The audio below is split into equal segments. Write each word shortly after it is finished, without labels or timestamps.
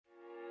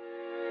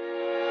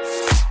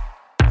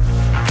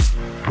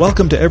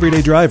Welcome to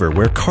Everyday Driver,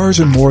 where cars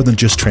are more than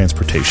just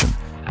transportation.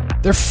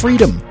 They're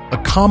freedom, a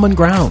common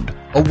ground,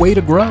 a way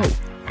to grow,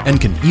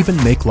 and can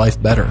even make life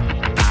better.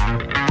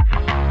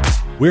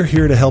 We're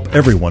here to help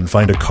everyone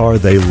find a car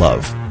they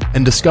love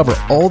And discover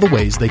all the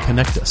ways they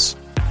connect us.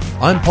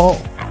 I'm Paul.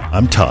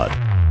 I'm Todd,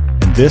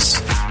 and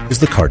this is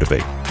The Car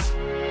Debate.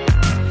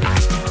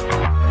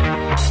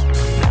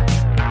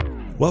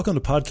 Welcome to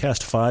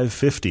podcast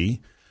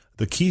 550.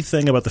 The key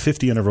thing about the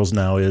 50 intervals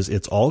now is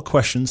it's all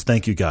questions.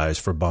 Thank you guys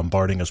for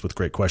bombarding us with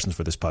great questions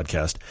for this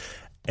podcast.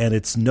 And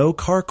it's no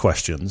car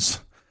questions,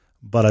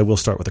 but I will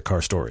start with a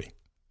car story.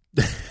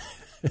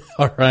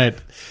 All right.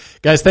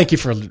 Guys, thank you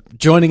for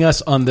joining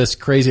us on this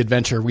crazy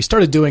adventure. We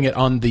started doing it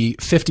on the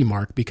 50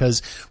 mark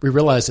because we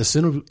realized as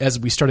soon as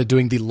we started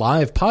doing the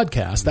live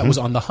podcast, that was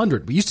on the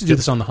 100. We used to do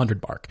this on the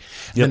 100 mark.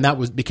 Then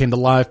that became the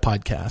live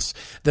podcast.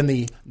 Then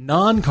the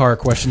non-car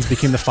questions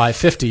became the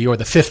 550 or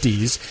the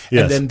 50s.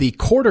 Yes. And then the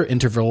quarter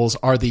intervals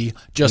are the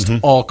just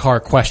all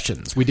car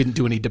questions. We didn't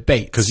do any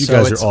debate. Because you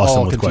guys are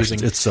awesome with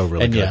questions. It's so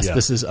really and good. Yes,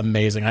 this is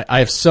amazing. I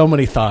have so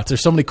many thoughts.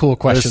 There's so many cool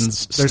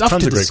questions. There's stuff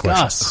tons to of great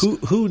discuss.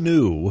 questions. Who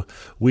knew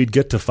we'd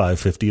get to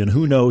 550 and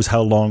who knows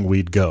how long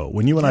we'd go?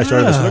 When you and I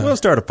started this, we're like, we'll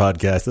start a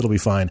podcast. It'll be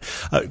fine.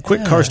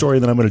 Quick car story,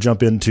 and then I'm going to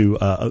jump into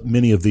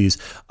many of these.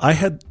 I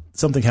had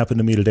something happen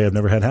to me today I've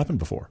never had happen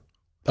before.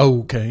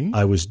 Okay.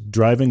 I was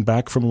driving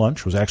back from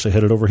lunch, was actually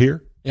headed over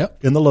here.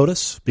 Yep. In the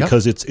Lotus,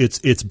 because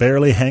it's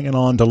barely hanging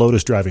on to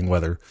Lotus driving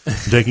weather,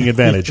 taking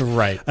advantage.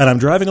 Right. And I'm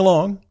driving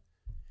along,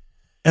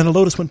 and a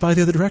Lotus went by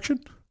the other direction.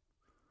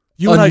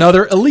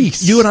 Another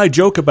Elise. You and I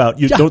joke about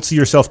you don't see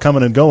yourself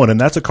coming and going, and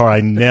that's a car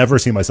I never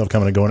see myself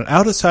coming and going. And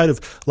outside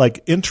of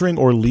like entering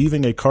or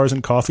leaving a Cars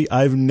and Coffee,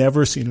 I've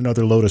never seen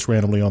another Lotus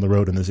randomly on the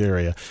road in this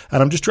area.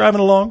 And I'm just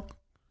driving along,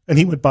 and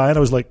he went by, and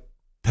I was like,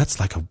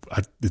 that's like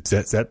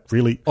is that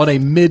really? On a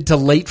mid to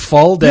late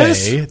fall day,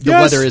 Yes, the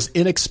weather is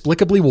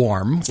inexplicably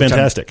warm. Which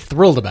fantastic. I'm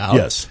thrilled about.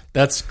 Yes.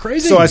 That's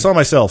crazy. So I saw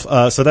myself.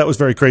 So that was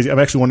very crazy. I'm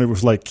actually wondering if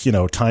it was like,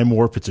 time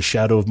warp. It's a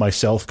shadow of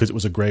myself because it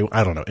was a gray.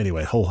 I don't know.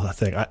 Anyway, whole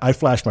thing. I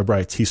flashed my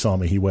brights. He saw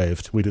me. He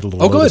waved. We did a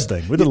little Lotus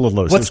thing. We did a little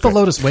Lotus. What's the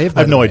Lotus wave? I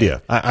have no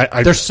idea.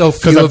 There's so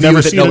few I've of never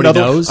you that seen nobody another.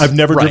 knows. I've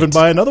never driven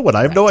by another one.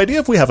 I have no idea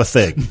if we have a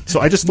thing.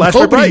 So I just flashed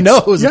my brights.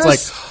 Nobody knows. Yes.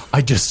 It's like,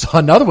 I just saw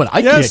another one.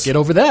 I can't get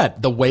over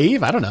that. The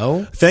wave? I don't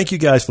know. Thank you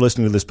guys for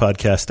listening to this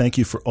podcast. Thank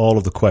you for all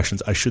of the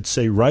questions. I should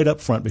say right up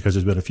front, because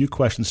there's been a few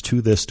questions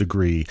to this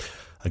degree.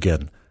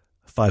 Again,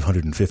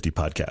 550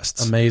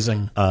 podcasts.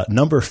 Amazing.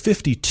 Number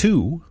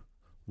 52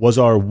 was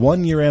our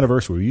 1 year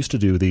anniversary. We used to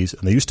do these,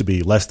 and they used to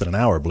be less than an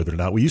hour, believe it or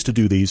not. We used to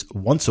do these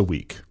once a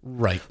week.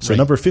 Right. So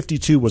number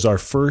 52 was our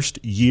first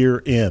year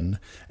in,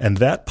 and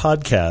that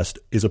podcast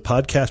is a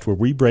podcast where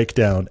we break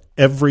down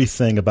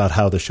everything about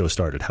how the show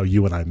started, how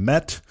you and I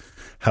met,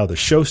 how the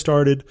show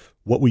started,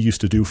 what we used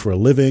to do for a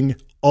living.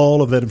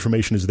 All of that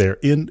information is there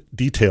in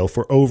detail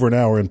for over an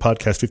hour in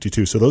podcast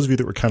 52. So those of you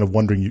that were kind of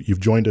wondering, you've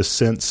joined us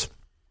since.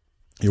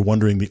 You're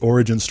wondering the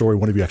origin story.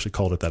 One of you actually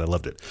called it that. I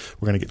loved it.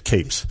 We're going to get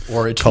capes.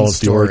 Call it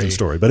the origin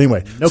story. But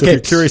anyway, if you're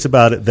curious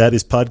about it, that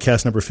is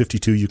podcast number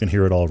 52. You can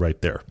hear it all right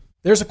there.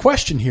 There's a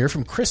question here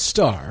from Chris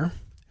Starr,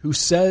 who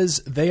says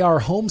they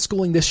are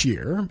homeschooling this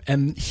year,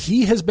 and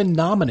he has been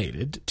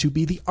nominated to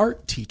be the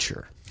art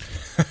teacher.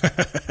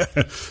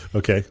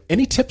 Okay.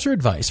 Any tips or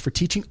advice for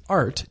teaching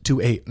art to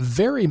a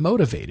very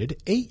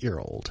motivated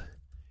 8-year-old?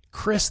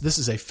 Chris, this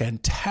is a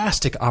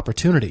fantastic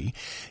opportunity.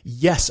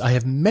 Yes, I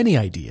have many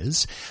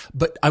ideas,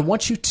 but I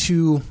want you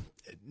to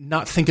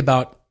not think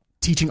about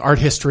teaching art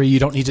history. You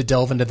don't need to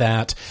delve into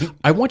that.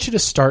 I want you to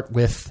start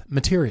with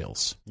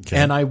materials. Okay.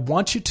 And I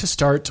want you to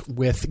start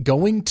with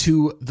going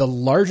to the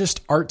largest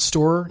art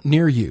store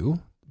near you,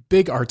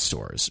 big art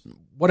stores,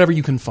 whatever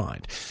you can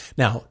find.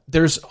 Now,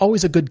 there's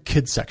always a good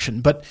kids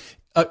section, but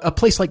a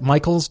place like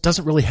Michael's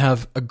doesn't really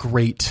have a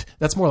great,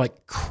 that's more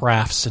like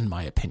crafts in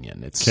my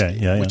opinion. It's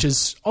which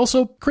is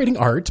also creating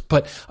art,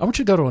 but I want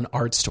you to go to an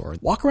art store,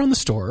 walk around the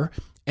store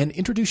and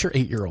introduce your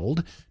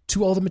 8-year-old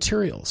to all the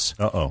materials.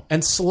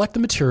 And select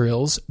the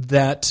materials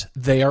that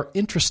they are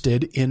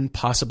interested in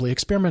possibly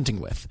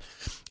experimenting with.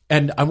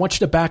 And I want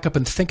you to back up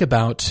and think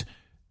about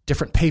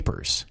different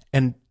papers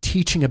and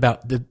teaching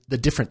about the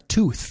different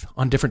tooth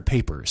on different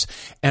papers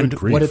and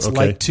what it's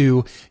like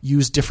to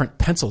use different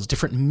pencils,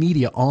 different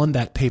media on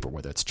that paper,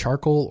 whether it's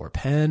charcoal or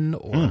pen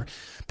or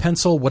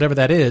pencil, whatever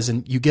that is.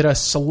 And you get a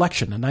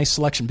nice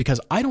selection,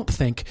 because I don't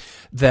think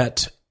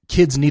that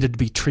kids needed to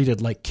be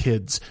treated like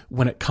kids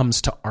when it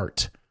comes to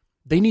art.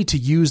 They need to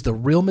use the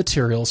real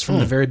materials from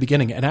the very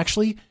beginning and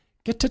actually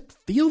get to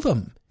feel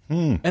them.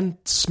 And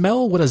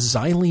smell what a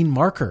xylene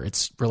marker.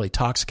 It's really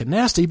toxic and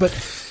nasty, but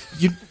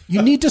you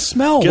need to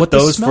smell what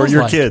this smells like.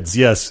 Get those for your kids,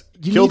 yes.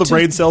 Kill the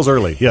brain cells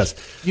early, yes.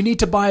 You need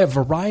to buy a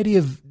variety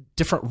of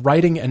different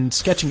writing and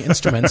sketching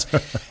instruments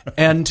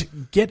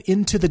and get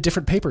into the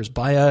different papers.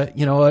 Buy a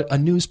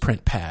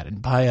newsprint pad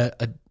and buy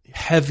a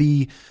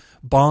heavy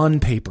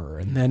bond paper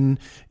and then,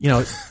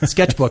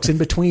 sketchbooks in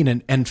between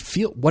and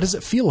feel, what does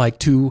it feel like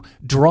to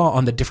draw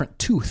on the different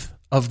tooth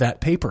of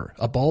that paper?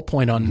 A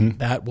ballpoint on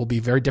that will be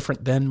very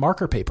different than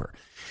marker paper.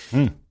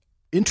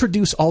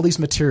 introduce all these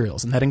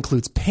materials, and that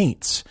includes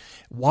paints,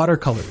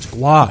 watercolors,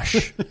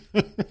 gouache,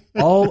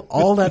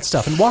 all that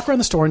stuff, and walk around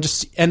the store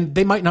and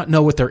they might not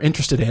know what they're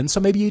interested in. So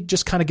maybe you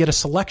just kind of get a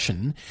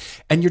selection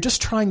and you're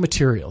just trying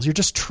materials. You're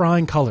just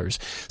trying colors.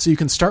 So you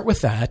can start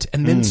with that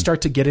and then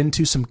start to get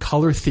into some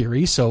color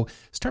theory. So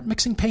start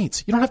mixing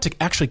paints. You don't have to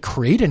actually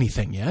create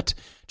anything yet.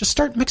 Just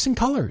start mixing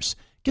colors.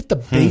 Get the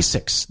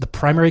basics, the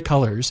primary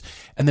colors,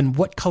 and then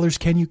what colors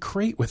can you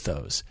create with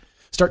those?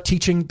 Start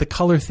teaching the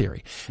color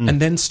theory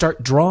and then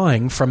start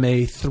drawing from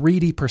a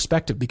 3D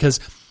perspective, because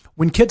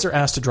when kids are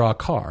asked to draw a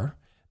car,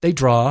 they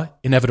draw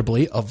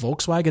inevitably a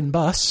Volkswagen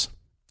bus,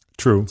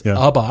 True, yeah.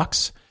 a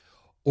box,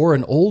 or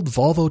an old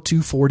Volvo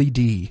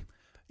 240D.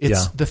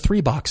 It's the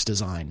 3-box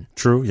design.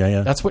 True,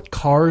 yeah. That's what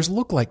cars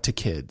look like to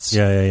kids.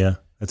 Yeah.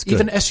 That's good.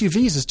 Even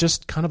SUVs is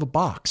just kind of a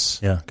box.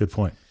 Yeah, good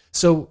point.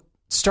 So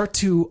start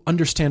to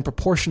understand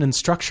proportion and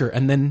structure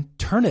and then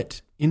turn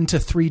it into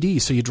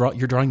 3D. So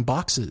you're drawing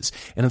boxes,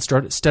 and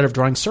instead of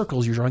drawing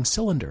circles, you're drawing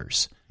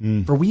cylinders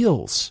for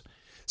wheels.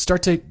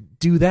 Start to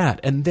do that.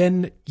 And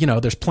then,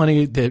 there's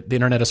plenty, the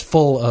internet is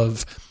full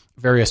of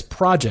various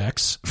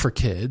projects for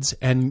kids,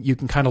 and you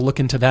can kind of look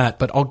into that.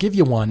 But I'll give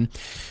you one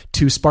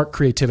to spark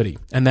creativity.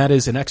 And that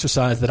is an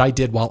exercise that I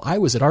did while I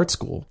was at art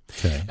school.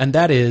 Okay. And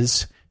that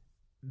is,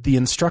 the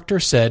instructor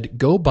said,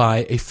 go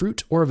buy a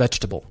fruit or a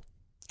vegetable.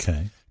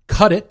 Okay.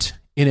 Cut it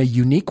in a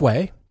unique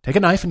way. Take a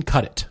knife and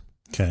cut it.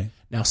 Okay.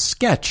 Now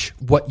sketch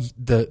what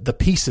the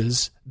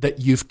pieces that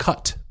you've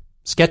cut.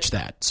 Sketch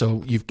that.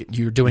 So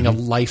you're doing a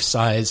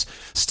life-size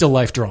still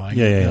life drawing.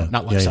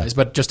 Not life-size,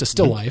 but just a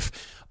still life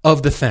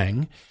of the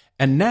thing.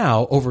 And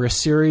now, over a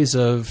series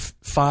of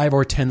 5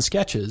 or 10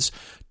 sketches,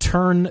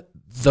 turn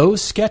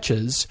those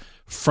sketches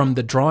from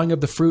the drawing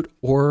of the fruit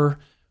or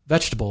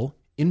vegetable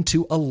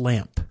into a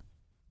lamp.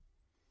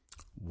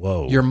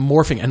 Whoa. You're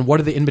morphing. And what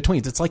are the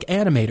in-betweens? It's like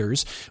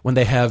animators when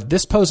they have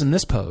this pose and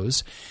this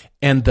pose,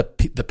 and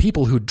the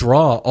people who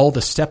draw all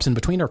the steps in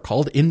between are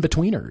called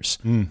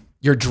in-betweeners.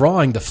 You're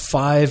drawing the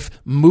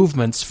 5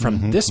 movements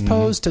from this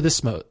pose to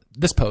this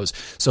pose.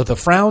 So the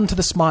frown to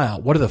the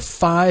smile. What are the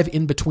 5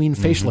 in-between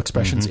facial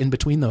expressions in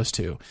between those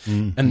two?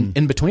 And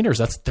in-betweeners,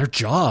 that's their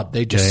job.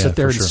 They just sit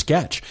there and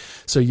sketch.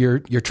 So you're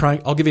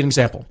trying. I'll give you an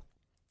example.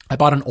 I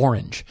bought an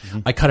orange.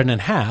 I cut it in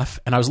half,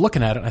 and I was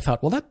looking at it, and I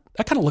thought, well,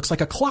 that kind of looks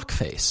like a clock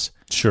face.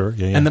 Sure,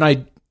 yeah. And then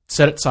I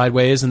set it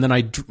sideways, and then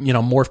I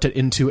morphed it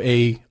into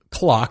a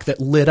clock that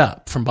lit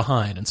up from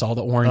behind, and so all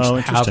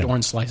the halved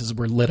orange slices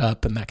were lit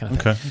up and that kind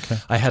of thing.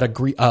 Okay. I had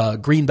a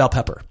green bell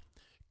pepper.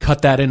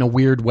 Cut that in a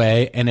weird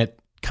way, and it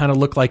kind of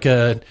looked like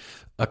a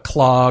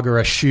clog or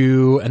a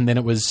shoe, and then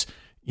it was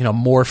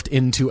morphed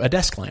into a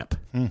desk lamp.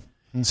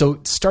 So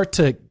start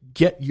to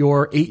get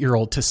your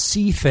 8-year-old to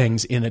see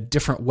things in a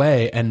different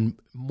way and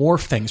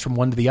morph things from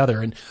one to the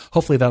other. And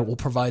hopefully that will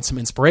provide some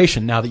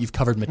inspiration now that you've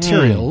covered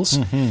materials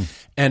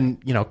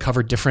and,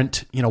 covered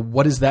different,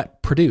 what is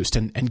that produced,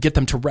 and get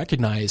them to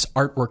recognize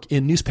artwork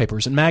in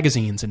newspapers and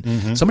magazines.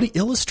 And somebody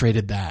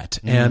illustrated that,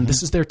 and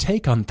this is their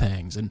take on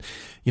things. And,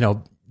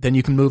 then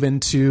you can move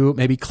into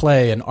maybe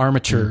clay and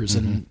armatures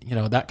and,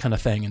 that kind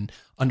of thing, and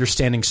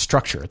understanding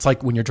structure. It's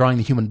like when you're drawing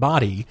the human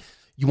body,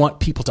 you want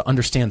people to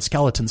understand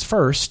skeletons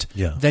first.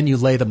 Yeah. Then you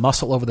lay the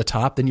muscle over the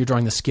top. Then you're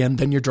drawing the skin.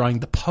 Then you're drawing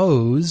the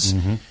pose.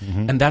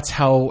 And that's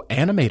how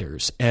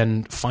animators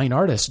and fine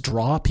artists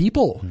draw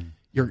people.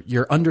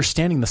 You're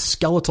understanding the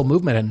skeletal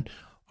movement. And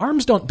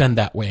arms don't bend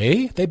that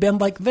way. They bend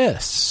like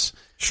this.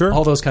 Sure.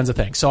 All those kinds of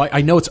things. So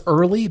I know it's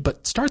early,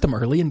 but start them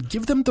early and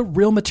give them the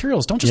real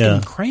materials. Don't just give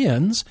them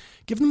crayons.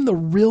 Give them the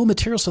real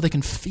materials so they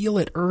can feel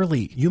it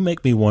early. You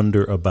make me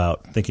wonder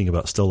about thinking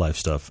about still life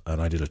stuff.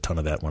 And I did a ton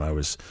of that when I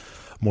was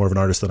more of an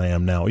artist than I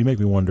am now. You make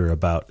me wonder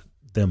about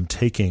them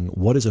taking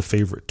what is a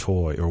favorite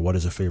toy, or what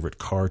is a favorite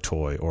car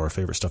toy, or a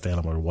favorite stuffed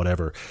animal, or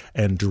whatever,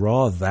 and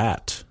draw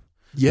that.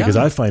 Yeah. Because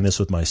I find this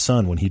with my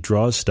son. When he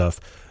draws stuff,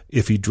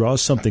 if he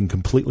draws something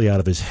completely out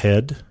of his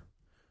head,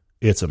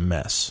 it's a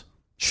mess.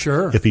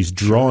 Sure. If he's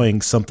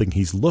drawing something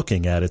he's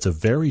looking at, it's a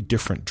very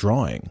different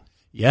drawing.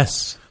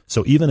 Yes.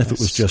 So even if it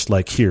was just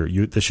like, here,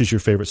 this is your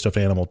favorite stuffed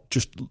animal,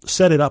 just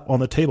set it up on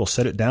the table,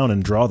 set it down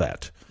and draw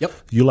that. Yep.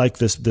 You like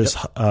this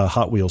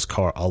Hot Wheels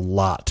car a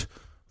lot.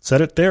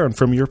 Set it there, and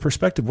from your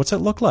perspective, what's that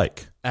look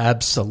like?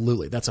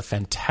 Absolutely. That's a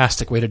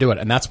fantastic way to do it.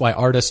 And that's why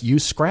artists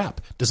use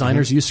scrap.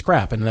 Designers use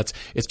scrap. And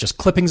it's just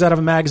clippings out of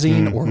a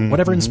magazine or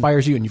whatever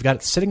inspires you, and you've got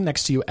it sitting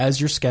next to you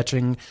as you're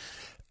sketching.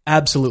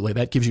 Absolutely.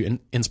 That gives you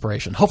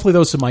inspiration. Hopefully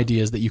those are some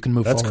ideas that you can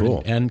move forward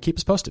cool. and keep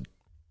us posted.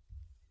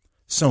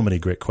 So many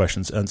great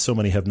questions, and so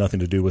many have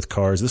nothing to do with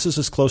cars. This is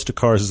as close to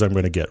cars as I'm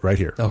going to get right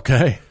here.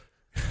 Okay.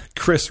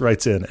 Chris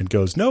writes in and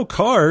goes, no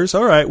cars?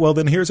 All right, well,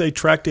 then here's a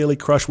track daily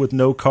crush with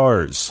no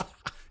cars.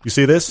 You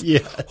see this?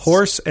 Yes.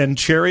 Horse and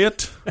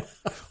chariot,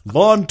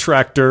 lawn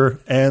tractor,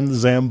 and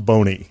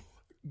Zamboni.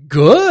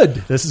 Good.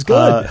 This is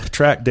good.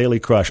 Track daily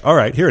crush. All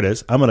right, here it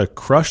is. I'm going to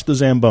crush the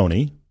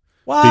Zamboni.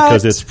 What?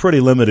 Because it's pretty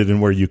limited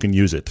in where you can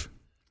use it.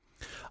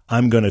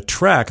 I'm going to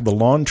track the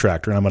lawn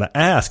tractor, and I'm going to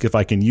ask if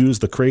I can use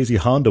the crazy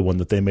Honda one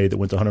that they made that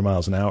went to 100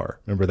 miles an hour.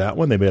 Remember that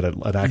one? They made an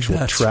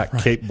actual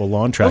track-capable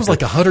lawn tractor. That was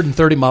like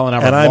 130 mile an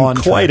hour and lawn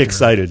I'm quite tractor.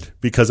 excited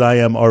because I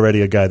am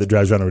already a guy that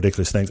drives around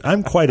ridiculous things.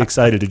 I'm quite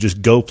excited to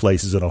just go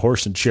places in a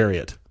horse and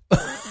chariot.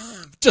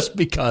 Just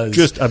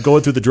because. I'm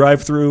going through the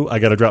drive-through. I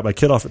got to drop my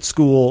kid off at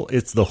school.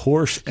 It's the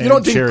horse and chariot. You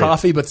don't drink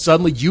coffee, but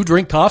suddenly you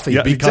drink coffee.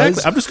 Yeah, because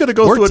exactly. I'm just going to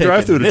go through a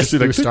drive-through and just be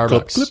like,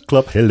 Starbucks. clip,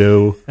 clip,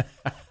 hello.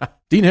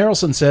 Dean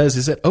Harrelson says,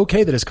 is it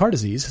okay that his car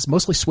disease has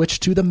mostly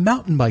switched to the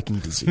mountain biking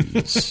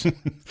disease?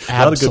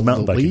 A lot of good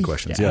mountain biking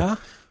questions, yeah.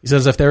 He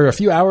says if there are a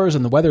few hours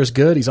and the weather is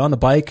good, he's on the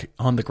bike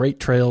on the great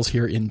trails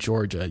here in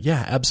Georgia.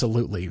 Yeah,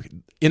 absolutely.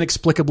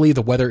 Inexplicably,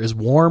 the weather is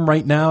warm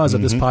right now as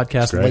of this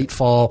podcast, late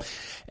fall,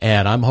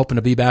 and I'm hoping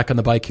to be back on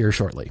the bike here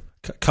shortly.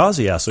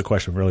 Kazi asks a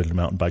question related to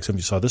mountain bikes. If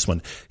you saw this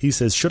one, he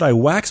says, should I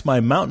wax my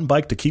mountain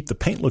bike to keep the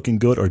paint looking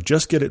good or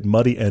just get it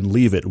muddy and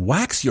leave it?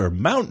 Wax your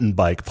mountain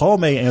bike. Paul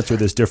may answer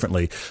this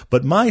differently,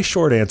 but my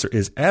short answer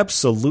is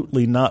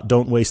absolutely not.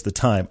 Don't waste the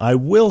time. I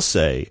will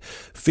say,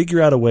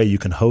 figure out a way you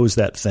can hose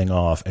that thing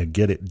off and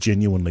get it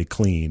genuinely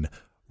clean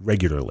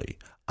regularly.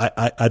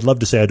 I'd love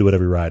to say I do it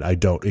every ride. I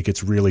don't. It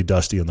gets really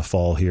dusty in the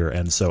fall here,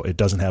 and so it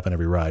doesn't happen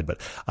every ride.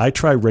 But I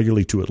try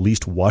regularly to at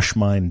least wash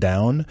mine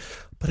down,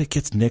 but it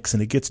gets nicks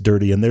and it gets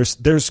dirty, and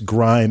there's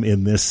grime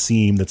in this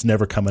seam that's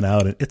never coming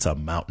out, and it's a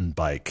mountain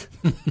bike.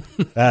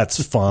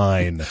 That's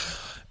fine.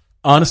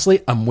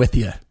 Honestly, I'm with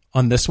you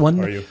on this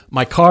one. Are you?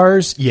 My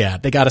cars, yeah,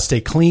 they got to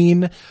stay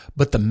clean,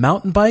 but the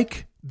mountain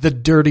bike, the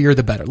dirtier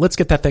the better. Let's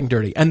get that thing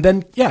dirty. And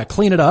then, yeah,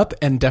 clean it up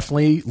and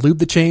definitely lube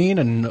the chain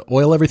and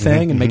oil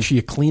everything and make sure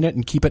you clean it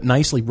and keep it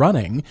nicely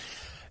running.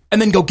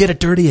 And then go get it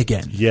dirty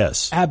again.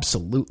 Yes.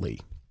 Absolutely.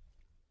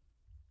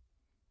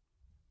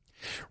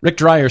 Rick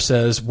Dreyer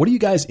says, what are you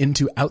guys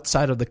into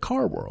outside of the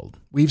car world?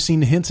 We've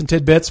seen hints and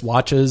tidbits,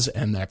 watches,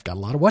 and I've got a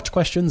lot of watch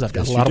questions. I've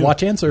got a lot of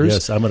watch answers.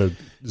 Yes, I'm going to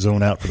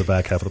zone out for the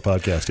back half of the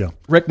podcast, yeah.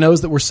 Rick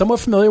knows that we're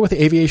somewhat familiar with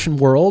the aviation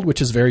world, which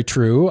is very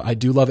true. I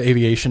do love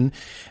aviation.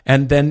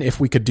 And then if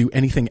we could do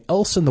anything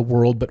else in the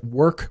world but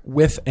work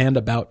with and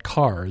about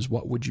cars,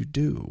 what would you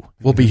do?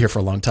 We'll be here for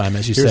a long time,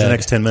 as you said. Here's the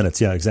next 10 minutes.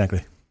 Yeah,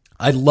 exactly.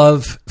 I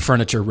love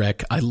furniture,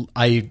 Rick.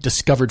 I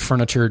discovered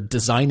furniture,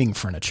 designing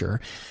furniture,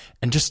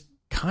 and just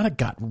kind of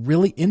got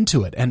really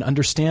into it and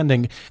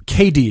understanding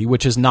KD,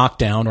 which is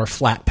knockdown or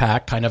flat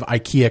pack, kind of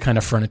IKEA kind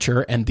of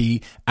furniture, and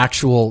the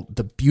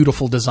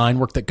beautiful design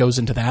work that goes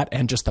into that,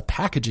 and just the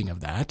packaging of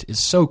that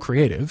is so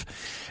creative.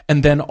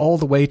 And then all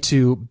the way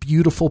to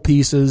beautiful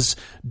pieces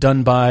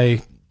done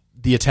by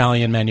the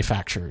Italian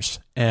manufacturers,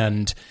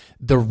 and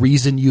the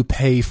reason you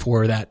pay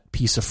for that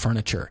piece of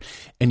furniture,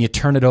 and you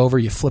turn it over,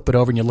 you flip it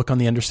over, and you look on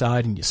the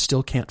underside, and you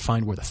still can't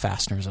find where the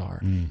fasteners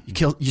are.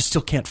 You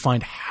still can't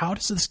find, how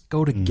does this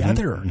go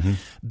together?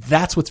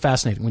 That's what's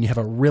fascinating. When you have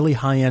a really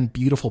high-end,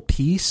 beautiful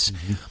piece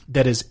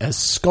that is as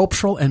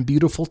sculptural and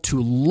beautiful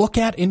to look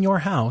at in your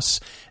house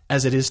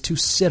as it is to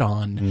sit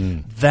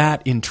on,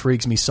 that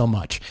intrigues me so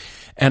much.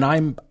 And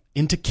I'm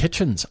into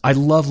kitchens. I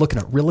love looking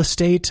at real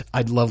estate.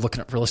 I love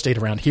looking at real estate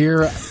around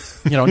here.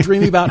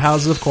 Dreaming about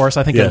houses, of course.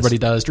 I think everybody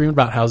does. Dreaming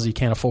about houses you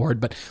can't afford,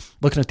 but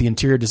looking at the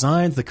interior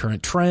designs, the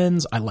current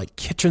trends. I like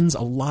kitchens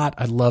a lot.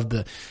 I love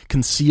the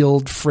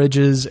concealed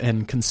fridges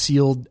and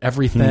concealed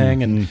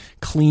everything and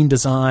clean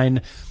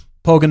design.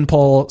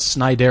 Pogenpol,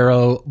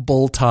 Snydero,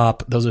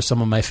 Bulltop. Those are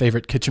some of my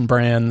favorite kitchen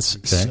brands.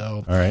 Okay.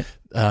 So, all right.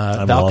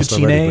 Val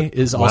Cuisine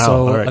is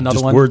also another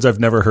just one. Words I've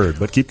never heard,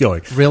 but keep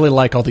going. Really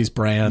like all these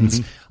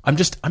brands.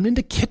 I'm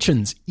into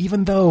kitchens,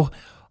 even though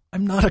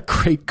I'm not a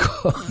great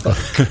cook.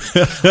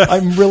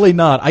 I'm really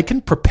not. I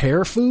can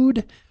prepare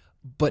food,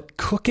 but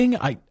cooking,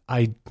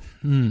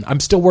 I'm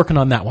still working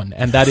on that one.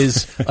 And that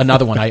is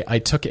another one. I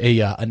took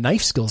a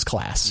knife skills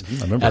class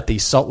at the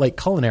Salt Lake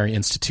Culinary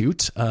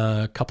Institute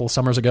a couple of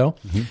summers ago.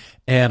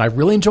 And I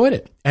really enjoyed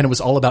it. And it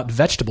was all about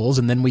vegetables.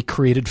 And then we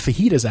created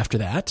fajitas after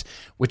that,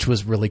 which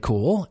was really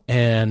cool.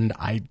 And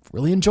I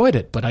really enjoyed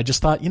it. But I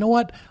just thought, you know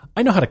what?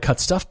 I know how to cut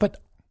stuff,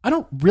 but I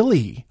don't.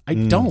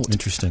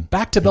 Interesting.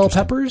 Back to bell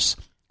peppers.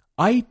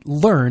 I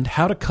learned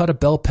how to cut a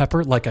bell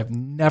pepper like I've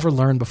never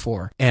learned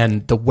before.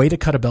 And the way to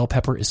cut a bell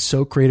pepper is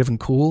so creative and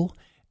cool.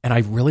 And I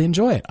really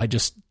enjoy it. I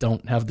just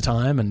don't have the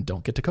time and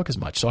don't get to cook as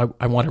much. So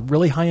I want a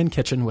really high-end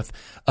kitchen with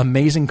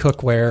amazing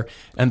cookware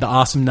and the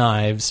awesome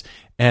knives.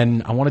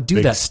 And I want to do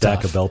Big that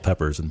stack of bell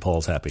peppers, and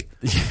Paul's happy.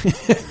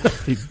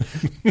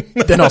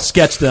 Then I'll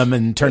sketch them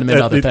and turn them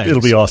into other things.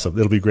 It'll be awesome.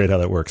 It'll be great how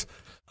that works.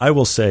 I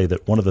will say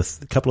that one of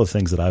the couple of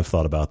things that I've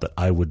thought about that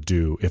I would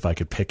do if I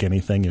could pick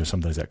anything,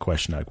 sometimes that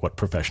question, like what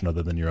profession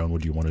other than your own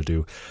would you want to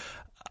do?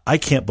 I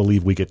can't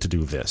believe we get to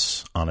do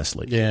this,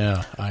 honestly.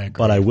 Yeah, I agree.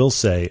 But I will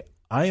say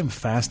I am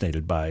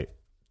fascinated by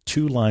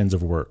two lines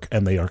of work,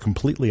 and they are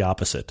completely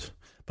opposite,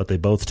 but they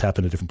both tap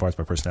into different parts of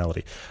my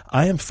personality.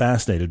 I am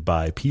fascinated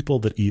by people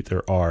that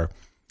either are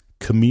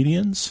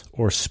comedians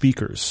or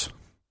speakers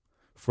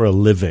for a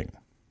living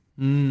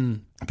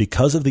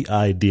because of the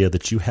idea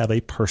that you have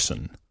a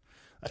person.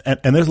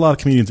 And there's a lot of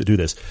comedians that do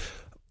this,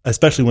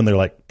 especially when they're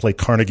like play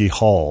Carnegie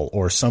Hall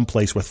or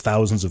someplace with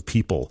thousands of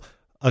people.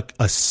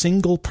 a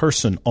single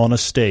person on a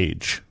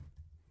stage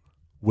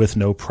with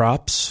no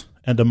props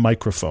and a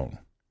microphone.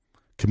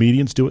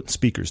 Comedians do it, and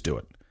speakers do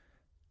it.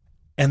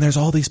 And there's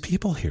all these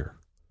people here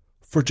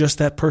for just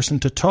that person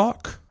to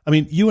talk. I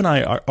mean, you and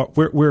I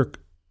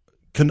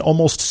can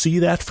almost see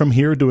that from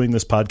here doing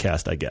this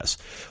podcast, I guess.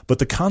 But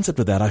the concept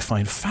of that I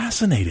find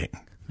fascinating.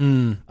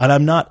 And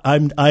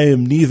I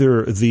am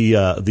neither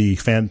the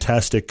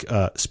fantastic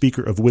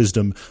speaker of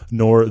wisdom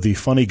nor the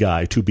funny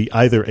guy to be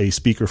either a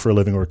speaker for a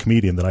living or a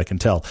comedian that I can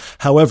tell.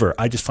 However,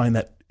 I just find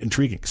that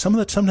intriguing.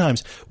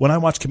 Sometimes when I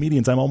watch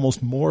comedians, I'm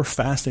almost more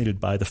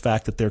fascinated by the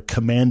fact that they're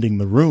commanding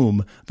the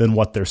room than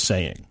what they're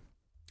saying.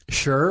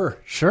 Sure.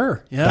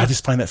 Yeah. I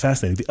just find that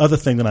fascinating. The other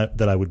thing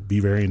that I would be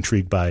very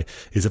intrigued by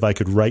is if I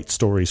could write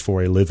stories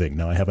for a living.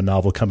 Now, I have a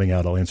novel coming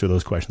out. I'll answer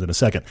those questions in a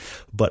second.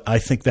 But I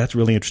think that's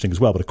really interesting as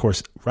well. But, of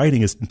course,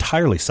 writing is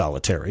entirely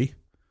solitary,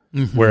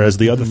 whereas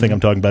the other thing I'm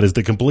talking about is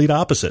the complete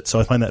opposite. So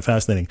I find that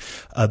fascinating.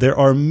 There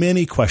are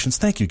many questions.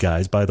 Thank you,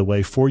 guys, by the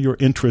way, for your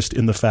interest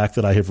in the fact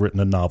that I have written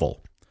a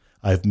novel.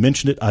 I've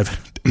mentioned it.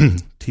 I've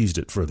teased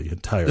it for the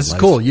entire life. This is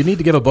cool. You need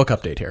to give a book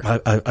update here.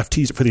 I've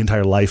teased it for the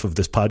entire life of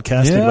this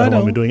podcast. Yeah, I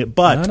know. I'm doing it.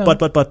 But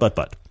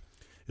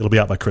it'll be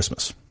out by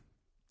Christmas.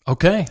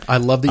 Okay. I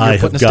love that you're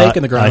putting a stake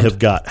in the ground. I have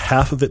got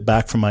half of it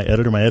back from my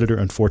editor. My editor,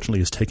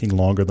 unfortunately, is taking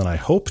longer than I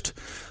hoped.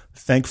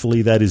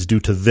 Thankfully, that is due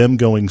to them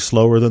going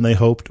slower than they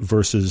hoped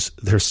versus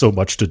there's so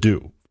much to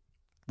do.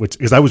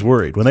 Because I was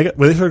worried. When they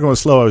started going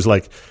slow, I was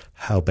like,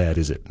 how bad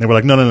is it? And they were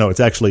like, no, it's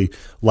actually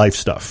life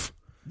stuff.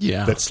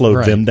 Yeah, that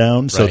slowed them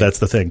down. So right. That's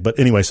the thing. But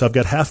anyway, so I've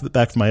got half of it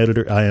back from my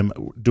editor. I am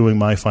doing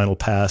my final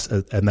pass,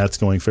 and that's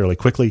going fairly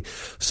quickly.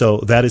 So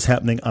that is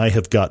happening. I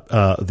have got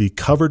the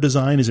cover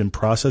design is in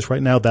process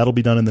right now. That'll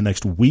be done in the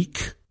next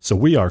week. So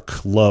we are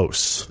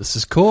close. This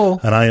is cool.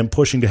 And I am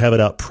pushing to have it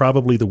out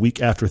probably the week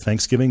after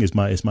Thanksgiving is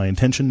my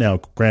intention.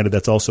 Now, granted,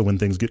 that's also when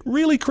things get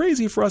really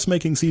crazy for us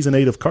making season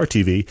 8 of Car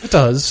TV. It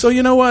does. So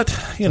you know what?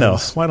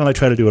 Why don't I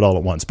try to do it all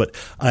at once? But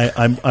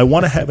I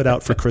want to have it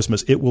out for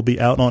Christmas. It will be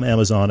out on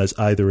Amazon as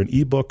either an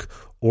ebook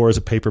or as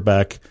a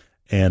paperback.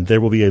 And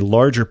there will be a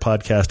larger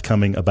podcast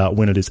coming about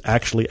when it is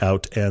actually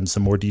out and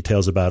some more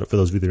details about it for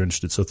those of you that are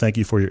interested. So thank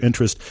you for your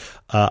interest.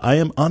 I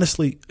am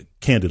honestly,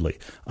 candidly,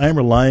 I am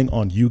relying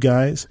on you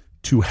guys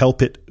to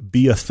help it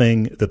be a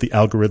thing that the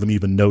algorithm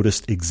even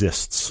noticed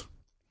exists.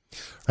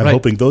 I'm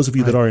hoping those of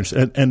you that are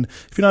interested, and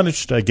if you're not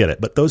interested, I get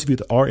it, but those of you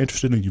that are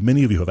interested, and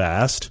many of you have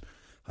asked,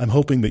 I'm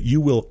hoping that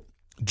you will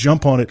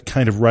jump on it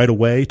kind of right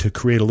away to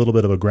create a little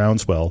bit of a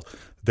groundswell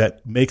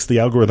that makes the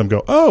algorithm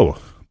go, oh,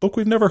 book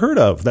we've never heard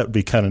of. That would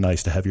be kind of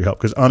nice to have your help,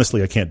 because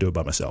honestly, I can't do it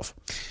by myself.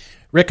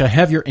 Rick, I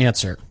have your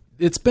answer.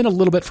 It's been a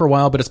little bit for a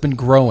while, but it's been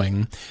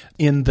growing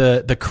in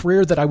the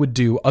career that I would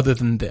do other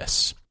than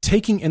this.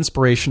 Taking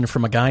inspiration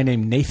from a guy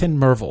named Nathan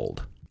Myhrvold.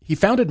 He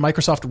founded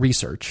Microsoft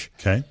Research.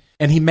 Okay.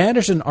 And he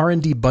managed an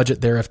R&D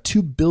budget there of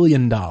 $2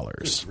 billion.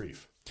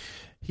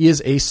 He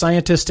is a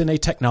scientist and a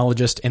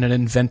technologist and an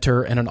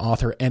inventor and an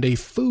author and a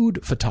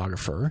food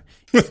photographer.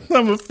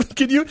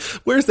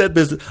 Where's that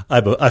business?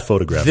 I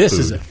photograph This food.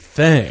 is a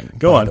thing,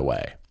 Go by on. the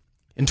way.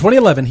 In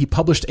 2011, he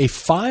published a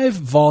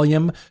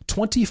 5-volume,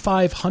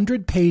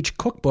 2,500-page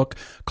cookbook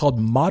called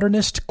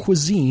Modernist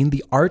Cuisine,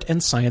 The Art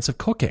and Science of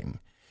Cooking,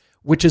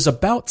 which is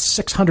about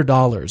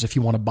 $600 if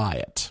you want to buy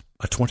it.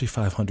 A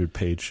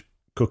 2,500-page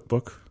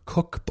cookbook?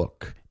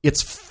 Cookbook.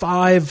 It's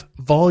 5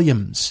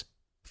 volumes.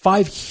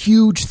 5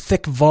 huge,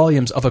 thick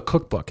volumes of a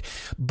cookbook.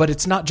 But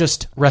it's not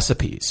just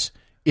recipes.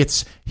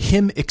 It's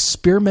him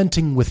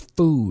experimenting with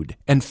food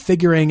and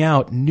figuring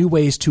out new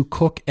ways to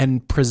cook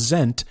and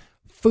present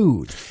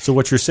food. So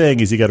what you're saying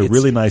is he got a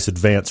really nice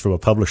advance from a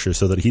publisher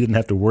so that he didn't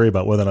have to worry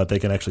about whether or not they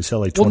can actually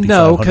sell a $2,500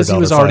 no, because he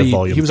was already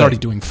thing.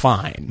 doing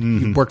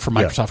fine. He worked for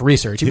Microsoft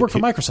Research. He worked for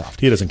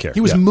Microsoft. He doesn't care.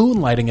 He was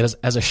moonlighting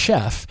as a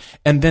chef,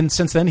 and then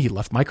since then he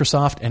left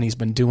Microsoft and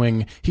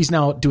he's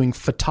now doing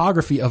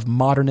photography of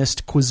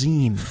Modernist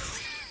Cuisine.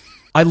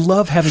 I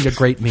love having a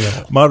great meal.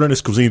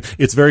 Modernist Cuisine.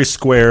 It's very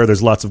square.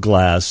 There's lots of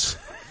glass.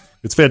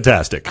 It's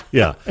fantastic.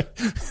 Yeah.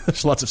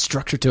 There's lots of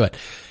structure to it.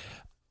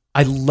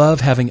 I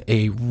love having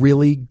a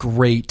really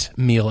great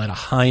meal at a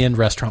high-end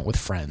restaurant with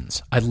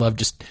friends. I love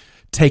just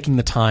taking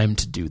the time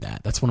to do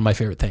that. That's one of my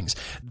favorite things.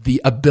 The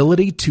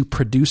ability to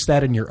produce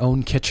that in your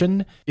own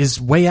kitchen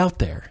is way out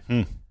there.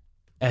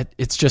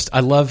 It's just, I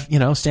love,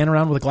 standing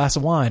around with a glass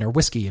of wine or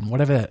whiskey and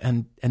whatever,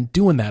 and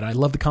doing that. I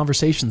love the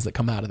conversations that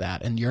come out of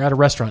that. And you're at a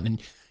restaurant and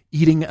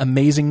eating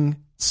amazing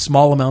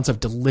small amounts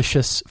of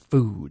delicious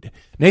food.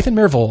 Nathan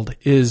Myhrvold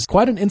is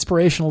quite an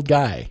inspirational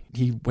guy.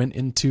 He went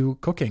into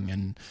cooking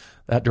and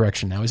that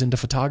direction. Now he's into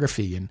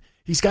photography, and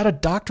he's got a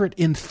doctorate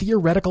in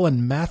theoretical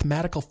and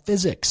mathematical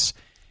physics.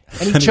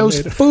 And he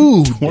chose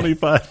food.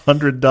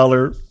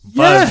 $2,500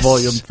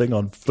 5-volume thing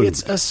on food.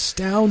 It's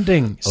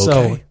astounding.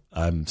 Okay.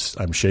 So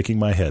I'm shaking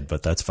my head,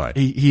 but that's fine.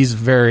 He's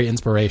very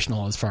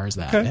inspirational as far as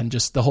that. Okay. And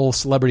just the whole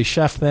celebrity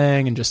chef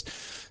thing, and just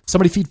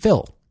Somebody Feed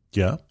Phil.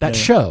 Yeah. That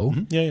show.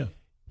 Mm-hmm. Yeah.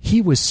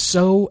 He was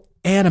so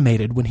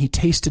animated when he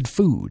tasted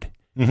food.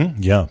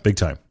 Mm-hmm. Yeah, big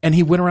time. And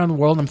he went around the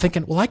world, and I'm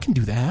thinking, well, I can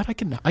do that. I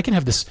can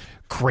have this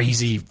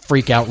crazy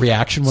freak out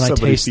reaction when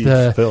Somebody I taste feed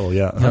the Phil,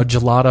 yeah.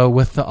 gelato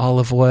with the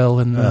olive oil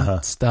and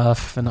the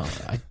stuff. And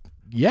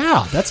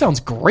yeah, that sounds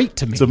great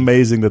to me. It's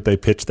amazing that they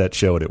pitched that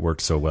show and it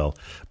worked so well.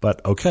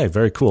 But okay,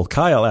 very cool.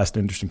 Kyle asked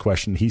an interesting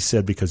question. He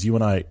said, because you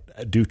and I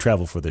do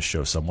travel for this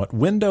show somewhat,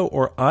 window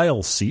or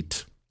aisle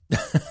seat?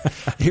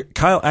 Here,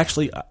 Kyle,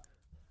 actually,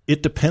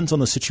 it depends on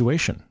the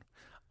situation.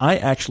 I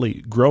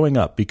actually, growing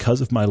up, because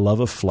of my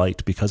love of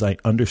flight, because I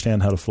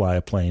understand how to fly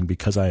a plane,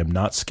 because I am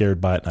not scared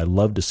by it, and I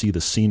love to see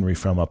the scenery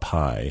from up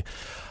high,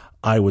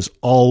 I was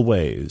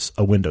always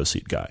a window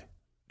seat guy.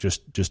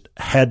 Just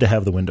had to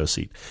have the window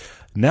seat.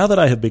 Now that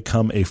I have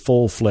become a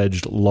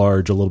full-fledged,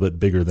 large, a little bit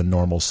bigger than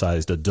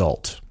normal-sized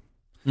adult,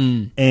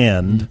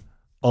 and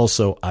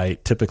also I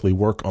typically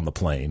work on the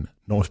plane,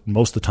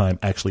 most of the time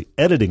actually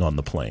editing on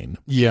the plane.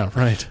 Yeah,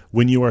 right.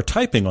 When you are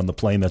typing on the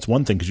plane, that's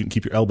one thing because you can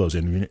keep your elbows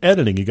in. When you're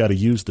editing, you got to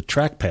use the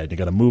trackpad. You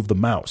got to move the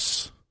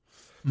mouse.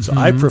 So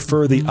I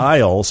prefer the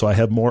aisle, so I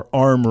have more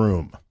arm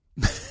room.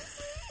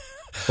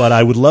 But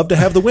I would love to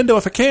have the window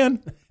if I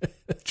can.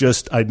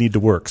 Just I need to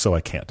work, so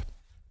I can't.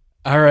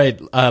 All right,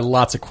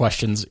 lots of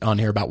questions on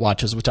here about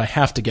watches, which I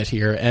have to get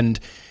here. And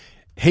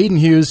Hayden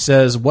Hughes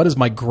says, what is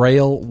my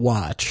Grail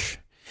watch?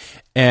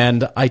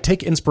 And I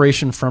take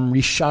inspiration from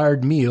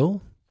Richard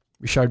Mille.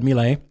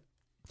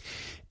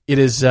 It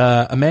is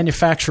a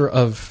manufacturer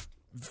of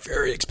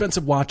very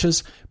expensive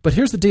watches. But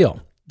here's the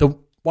deal. The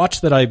watch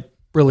that I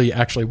really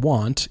actually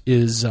want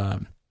is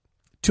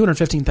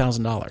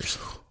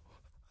 $215,000.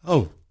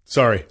 Oh,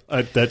 sorry.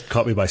 That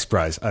caught me by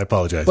surprise. I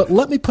apologize. But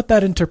let me put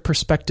that into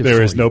perspective.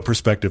 There is no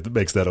perspective that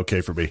makes that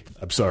okay for me.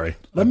 I'm sorry.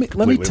 Let me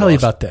tell you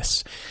about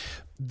this.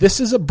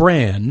 This is a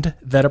brand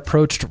that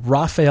approached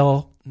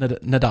Rafael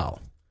Nadal.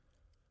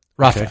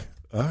 Rafa. Okay.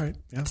 All right.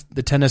 Yeah.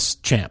 The tennis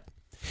champ.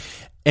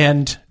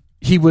 And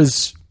he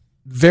was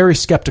very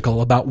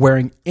skeptical about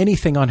wearing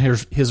anything on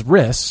his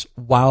wrists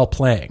while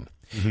playing.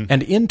 Mm-hmm.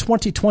 And in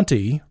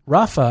 2020,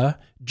 Rafa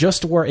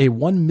just wore a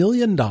 $1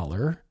 million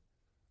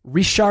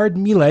Richard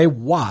Mille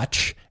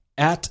watch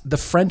at the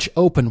French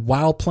Open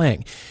while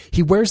playing.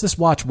 He wears this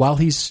watch while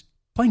he's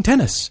playing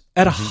tennis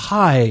at a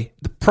high,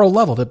 the pro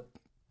level,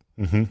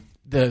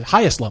 the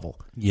highest level.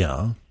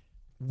 Yeah.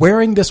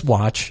 Wearing this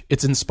watch,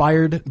 it's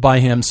inspired by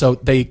him, so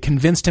they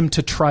convinced him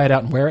to try it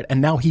out and wear it,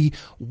 and now he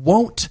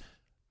won't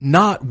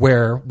not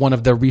wear one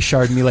of the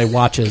Richard Mille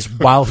watches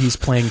while he's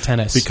playing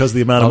tennis. Because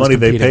the amount of money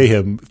they pay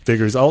him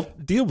figures, I'll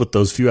deal with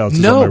those few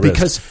ounces on my wrist. No,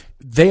 because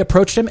they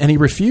approached him and he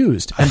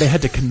refused, and they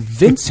had to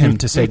convince him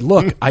to say,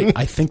 look,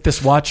 I think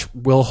this watch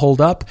will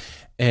hold up,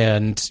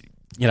 and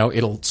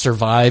it'll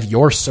survive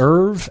your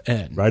serve.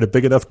 And write a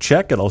big enough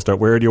check and I'll start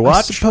wearing your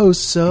watch. I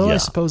suppose so. Yeah. I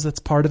suppose that's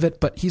part of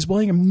it. But he's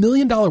wearing a $1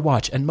 million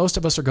watch, and most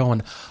of us are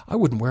going, I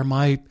wouldn't wear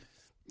my,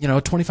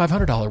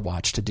 $2,500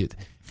 watch to do that.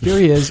 Here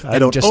he is. I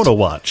don't own a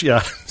watch.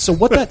 Yeah. So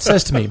what that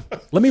says to me,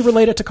 let me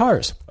relate it to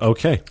cars.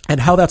 Okay. And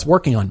how that's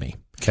working on me.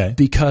 Okay.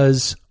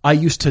 Because I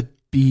used to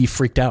be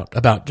freaked out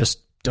about just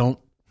don't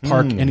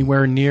park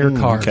anywhere near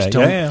cars. Okay.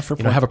 Don't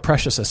have a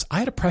preciousness. I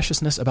had a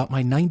preciousness about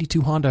my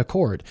 92 Honda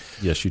Accord.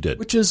 Yes, you did.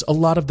 Which is a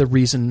lot of the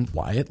reason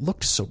why it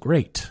looked so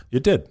great.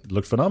 It did. It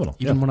looked phenomenal.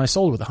 Even when I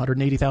sold it with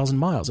 180,000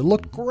 miles. It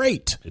looked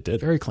great. It did.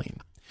 Very clean.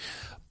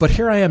 But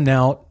here I am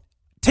now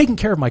taking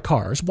care of my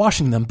cars,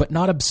 washing them, but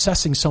not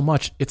obsessing so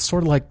much. It's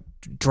sort of like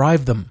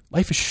drive them.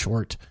 Life is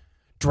short.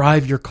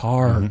 Drive your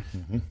car.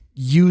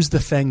 Use the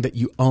thing that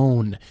you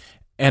own.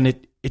 And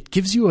it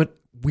gives you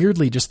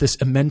weirdly just this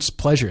immense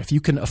pleasure if you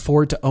can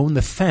afford to own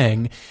the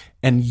thing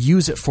and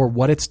use it for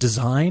what it's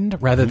designed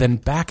rather than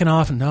backing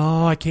off.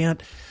 No, I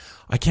can't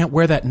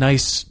wear that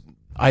nice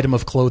item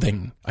of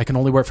clothing. I can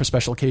only wear it for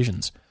special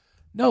occasions.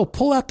 No,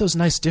 pull out those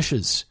nice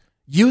dishes.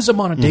 Use them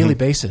on a daily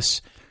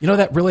basis. You know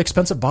that really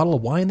expensive bottle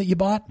of wine that you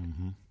bought?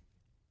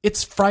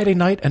 It's Friday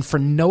night, and for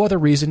no other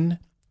reason,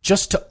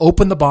 just to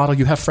open the bottle,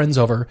 you have friends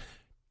over,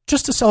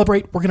 just to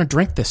celebrate, we're going to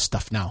drink this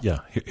stuff now. Yeah,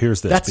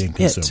 here's this That's being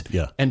consumed. It.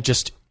 Yeah. And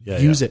just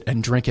use it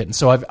and drink it. And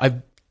so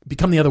I've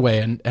become the other way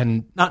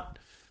and not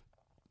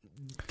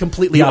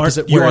completely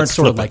opposite. You where aren't it's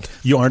sort flippant. of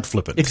like You aren't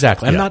flippant.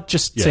 Exactly. I'm not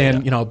just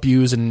saying,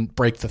 abuse and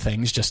break the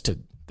things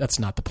that's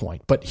not the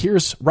point. But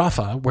here's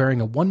Rafa wearing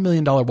a $1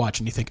 million watch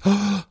and you think,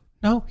 oh,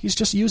 no, he's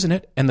just using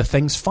it and the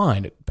thing's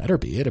fine. It better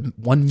be.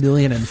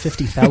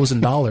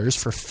 $1,050,000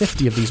 for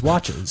 50 of these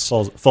watches.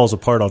 Falls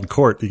apart on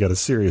court. You got a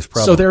serious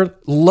problem. So their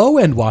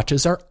low-end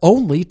watches are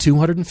only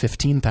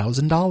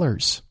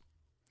 $215,000.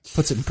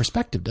 Puts it in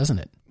perspective, doesn't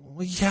it?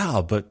 Well,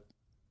 yeah, but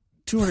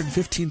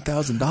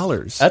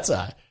 $215,000. That's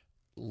a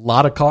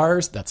lot of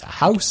cars. That's a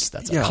house.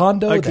 That's a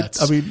condo.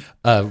 That's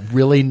a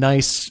really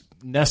nice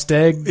nest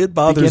egg. It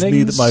bothers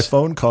me that my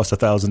phone costs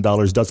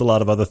 $1,000, does a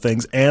lot of other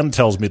things, and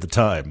tells me the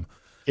time.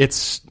 I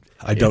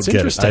don't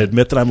get it. I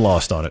admit that I'm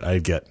lost on it. I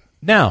get.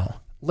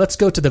 Now, let's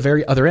go to the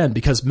very other end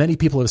because many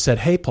people have said,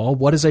 hey, Paul,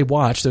 what is a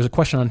watch? There's a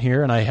question on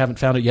here, and I haven't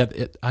found it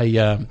yet. I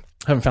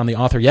haven't found the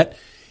author yet.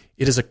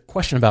 It is a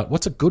question about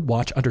what's a good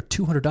watch under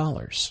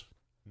 $200.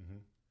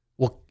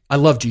 Well, I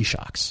love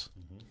G-Shocks.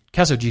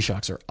 Casio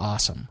G-Shocks are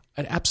awesome.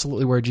 I'd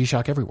absolutely wear a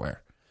G-Shock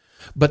everywhere.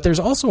 But there's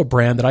also a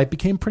brand that I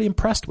became pretty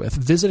impressed with.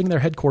 Visiting their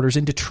headquarters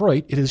in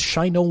Detroit, it is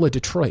Shinola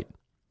Detroit.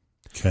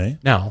 Okay.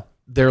 Now,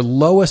 their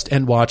lowest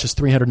end watch is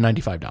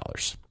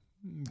 $395.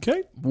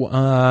 Okay.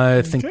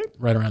 I think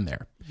right around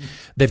there.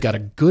 They've got a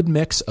good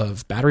mix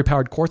of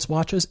battery-powered quartz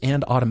watches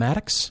and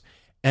automatics.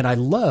 And I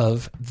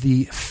love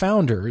the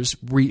founders.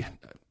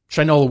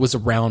 Shinola was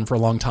around for a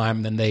long time,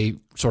 and then they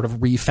sort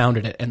of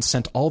refounded it and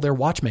sent all their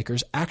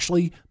watchmakers,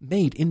 actually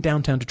made in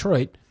downtown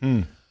Detroit,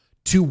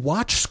 to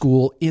watch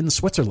school in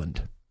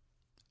Switzerland.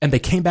 And they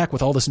came back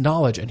with all this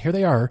knowledge, and here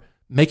they are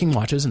making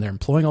watches, and they're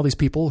employing all these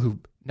people who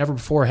never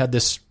before had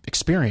this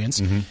experience,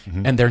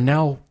 and they're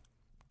now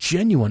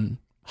genuine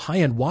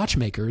high-end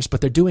watchmakers,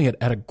 but they're doing it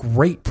at a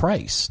great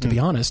price, to be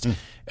honest.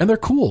 And they're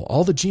cool.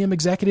 All the GM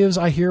executives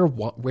I hear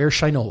wear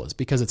Shinolas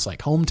because it's like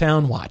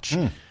hometown watch,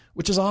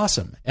 which is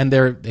awesome. And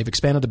they've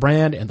expanded the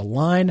brand and the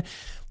line.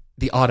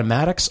 The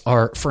automatics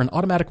are, for an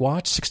automatic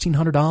watch,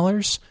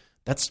 $1,600.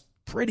 That's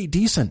pretty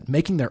decent.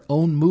 Making their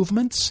own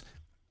movements.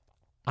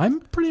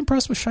 I'm pretty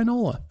impressed with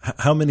Shinola.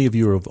 How many of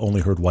you have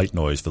only heard white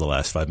noise for the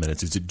last 5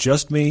 minutes? Is it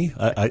just me?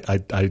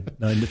 I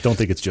don't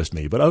think it's just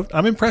me, but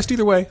I'm impressed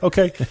either way.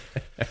 Okay.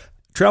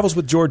 Travels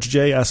with George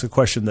J. asks a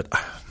question that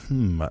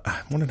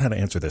I wondered how to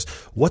answer this.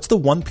 What's the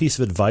one piece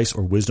of advice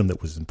or wisdom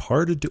that was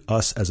imparted to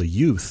us as a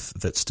youth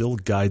that still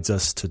guides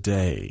us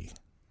today?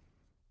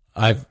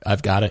 I've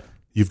got it.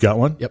 You've got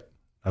one? Yep.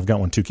 I've got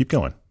one too. Keep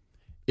going.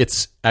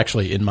 It's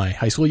actually in my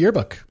high school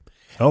yearbook.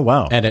 Oh,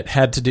 wow. And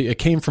it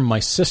came from my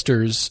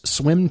sister's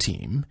swim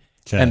team.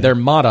 Okay. And their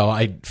motto,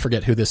 I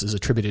forget who this is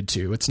attributed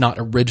to. It's not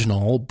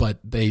original, but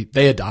they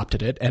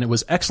adopted it. And it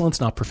was excellence,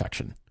 not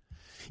perfection.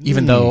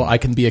 Even though I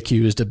can be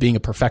accused of being a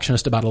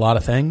perfectionist about a lot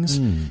of things,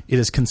 it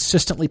is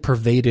consistently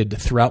pervaded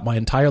throughout my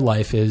entire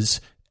life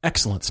is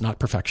excellence, not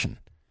perfection.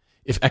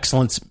 If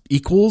excellence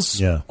equals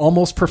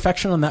almost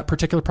perfection on that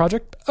particular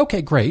project,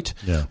 okay, great.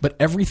 Yeah. But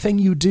everything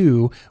you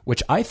do,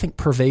 which I think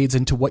pervades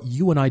into what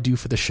you and I do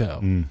for the show,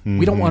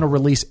 we don't want to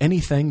release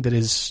anything that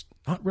is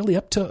not really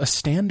up to a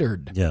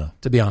standard,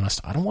 to be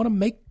honest. I don't want to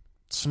make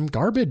some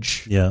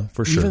garbage. Yeah,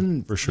 for sure.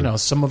 Even, for sure.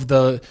 Some of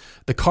the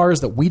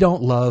cars that we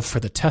don't love for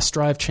the test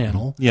drive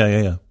channel.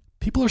 Yeah.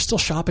 People are still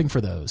shopping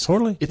for those.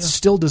 Totally. It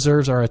still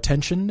deserves our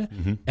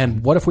attention.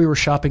 And what if we were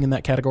shopping in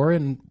that category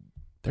and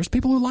there's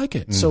people who like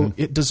it? So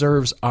it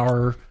deserves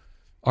our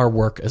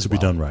work as well. To be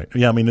done right.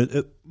 Yeah, I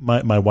mean,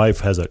 my wife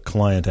has a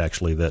client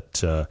actually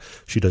that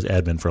she does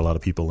admin for a lot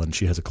of people, and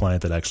she has a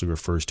client that actually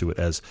refers to it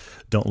as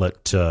don't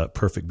let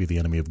perfect be the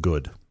enemy of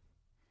good.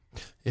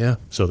 Yeah.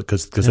 So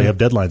because they have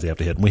deadlines they have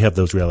to hit, and we have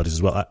those realities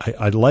as well.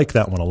 I like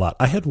that one a lot.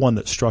 I had one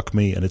that struck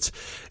me, and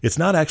it's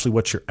not actually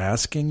what you're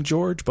asking,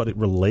 George, but it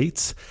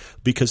relates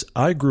because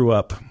I grew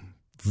up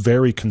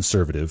very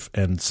conservative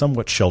and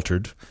somewhat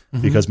sheltered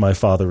because my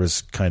father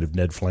is kind of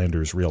Ned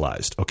Flanders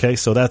realized. Okay,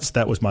 so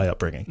that was my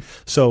upbringing.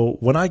 So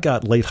when I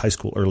got late high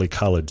school, early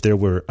college, there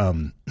were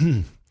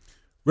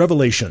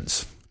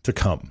revelations to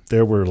come.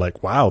 There were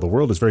like, wow, the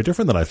world is very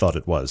different than I thought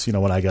it was,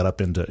 when I got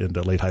up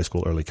into late high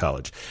school, early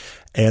college.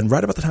 And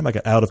right about the time I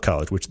got out of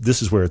college, which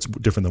this is where it's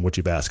different than what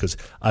you've asked, because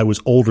I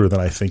was older than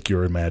I think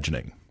you're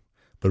imagining.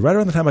 But right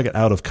around the time I got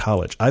out of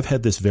college, I've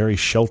had this very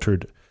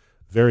sheltered,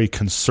 very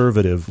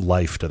conservative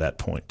life to that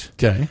point.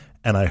 Okay.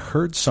 And I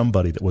heard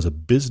somebody that was a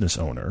business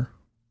owner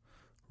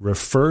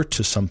refer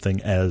to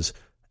something as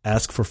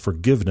ask for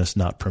forgiveness,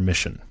 not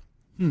permission.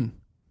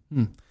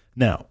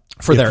 Now,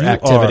 for their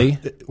activity,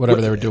 whatever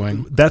they were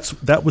doing.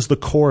 That was the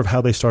core of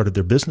how they started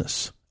their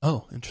business.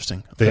 Oh,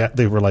 interesting. Okay.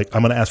 They were like,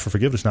 I'm going to ask for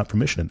forgiveness, not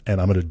permission,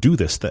 and I'm going to do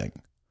this thing.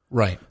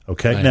 Right.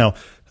 Okay. Right. Now,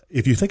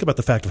 if you think about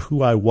the fact of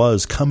who I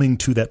was coming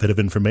to that bit of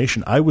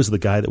information, I was the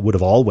guy that would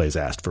have always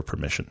asked for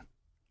permission.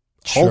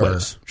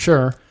 Always.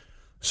 Sure.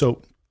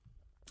 So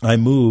I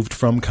moved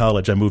from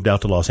college. I moved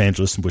out to Los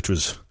Angeles, which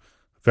was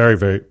very,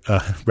 very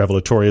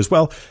revelatory as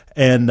well,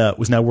 and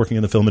was now working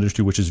in the film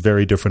industry, which is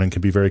very different and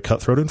can be very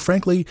cutthroat, and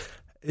frankly,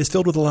 is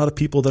filled with a lot of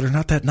people that are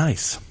not that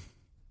nice.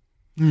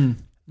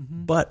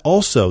 But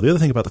also, the other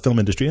thing about the film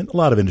industry, and a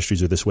lot of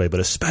industries are this way, but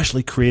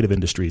especially creative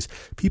industries,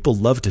 people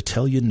love to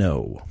tell you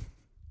no.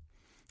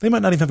 They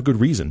might not even have a good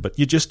reason, but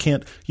you just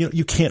can't,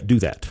 you can't do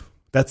that.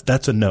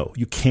 That's a no.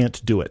 You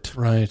can't do it.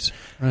 Right.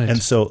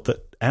 And so the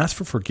ask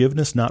for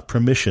forgiveness, not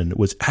permission,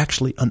 was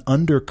actually an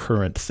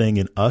undercurrent thing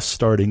in us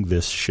starting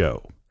this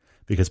show.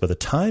 Because by the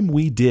time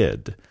we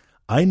did,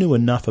 I knew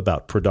enough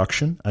about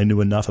production. I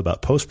knew enough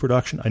about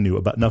post-production. I knew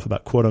enough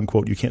about quote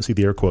unquote, you can't see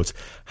the air quotes,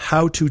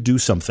 how to do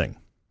something.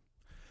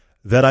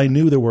 That I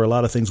knew there were a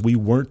lot of things we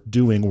weren't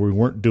doing or we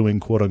weren't doing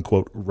quote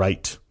unquote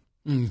right.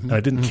 And I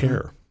didn't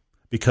care.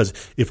 Because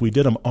if we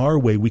did them our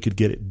way, we could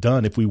get it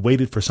done. If we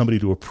waited for somebody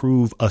to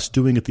approve us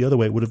doing it the other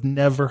way, it would have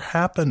never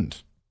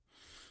happened.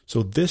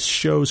 So this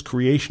show's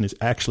creation is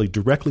actually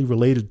directly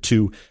related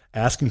to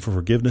asking for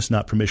forgiveness,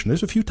 not permission.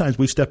 There's a few times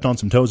we've stepped on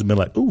some toes and been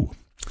like, ooh,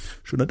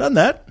 shouldn't have done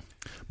that.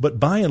 But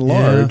by and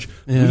large,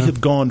 we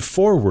have gone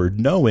forward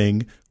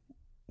knowing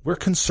we're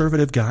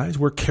conservative guys.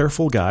 We're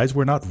careful guys.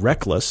 We're not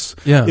reckless.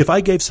 Yeah. If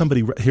I gave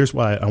somebody, here's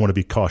why I want to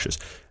be cautious.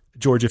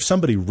 George, if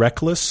somebody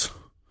reckless,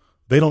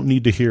 they don't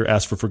need to hear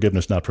ask for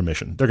forgiveness, not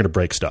permission. They're going to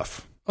break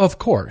stuff. Of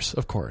course,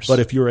 of course. But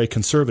if you're a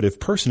conservative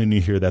person and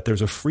you hear that,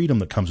 there's a freedom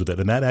that comes with it.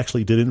 And that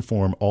actually did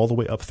inform all the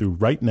way up through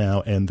right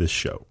now and this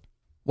show.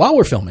 While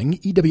we're filming,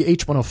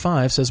 EWH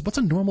 105 says, what's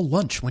a normal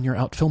lunch when you're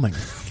out filming?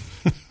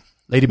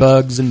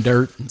 Ladybugs and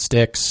dirt and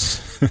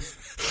sticks.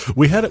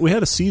 We had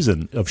a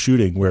season of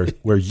shooting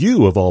where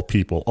you, of all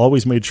people,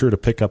 always made sure to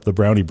pick up the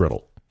brownie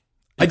brittle.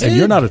 I did. And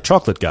you're not a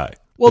chocolate guy.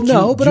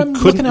 Well, but I'm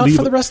looking out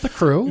for the rest of the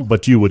crew.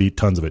 But you would eat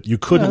tons of it. You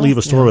couldn't leave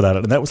a store without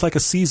it. And that was like a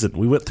season.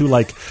 We went through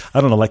like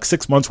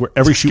 6 months where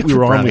every shoot we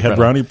were on, we had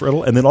brownie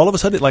brittle. And then all of a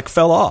sudden it like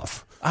fell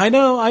off. I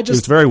know. I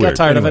just very got weird.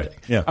 tired of Anyway,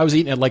 it. yeah. I was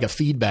eating it like a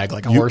feed bag,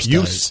 like a horse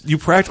does. You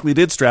practically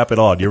did strap it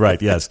on. You're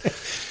right. Yes.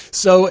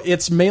 So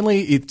it's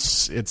mainly,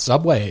 it's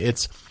Subway.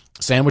 It's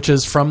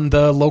sandwiches from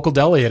the local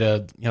deli at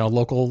a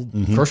local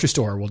grocery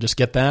store. We'll just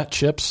get that,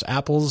 chips,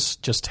 apples,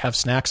 just have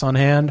snacks on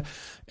hand.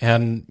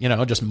 And,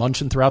 just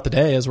munching throughout the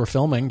day as we're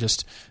filming.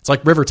 It's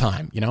like river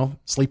time,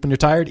 sleep when you're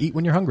tired, eat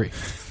when you're hungry.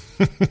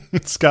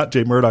 Scott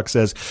J. Murdoch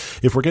says,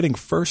 if we're getting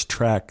first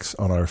tracks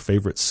on our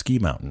favorite ski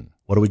mountain,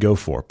 what do we go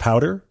for?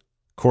 Powder,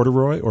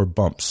 corduroy, or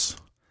bumps?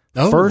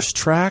 Oh. First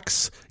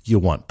tracks, you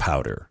want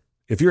powder.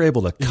 If you're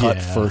able to cut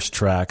first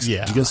tracks,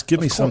 just give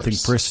me something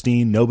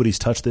pristine. Nobody's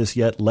touched this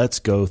yet. Let's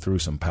go through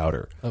some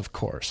powder. Of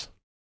course.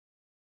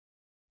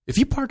 If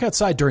you park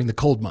outside during the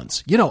cold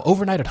months,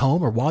 overnight at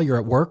home or while you're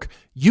at work,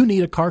 you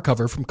need a car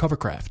cover from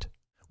Covercraft.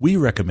 We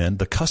recommend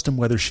the Custom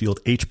Weather Shield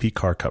HP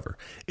car cover.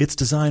 It's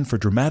designed for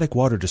dramatic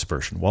water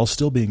dispersion while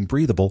still being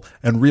breathable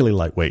and really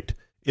lightweight.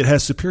 It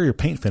has superior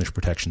paint finish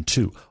protection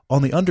too.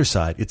 On the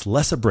underside, it's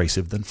less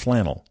abrasive than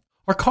flannel.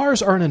 Our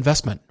cars are an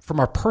investment, from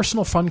our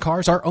personal fun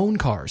cars, our own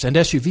cars, and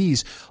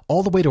SUVs,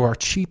 all the way to our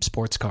cheap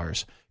sports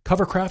cars.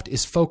 Covercraft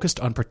is focused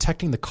on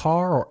protecting the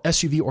car or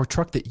SUV or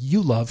truck that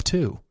you love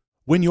too.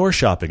 When you're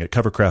shopping at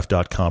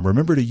covercraft.com,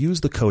 remember to use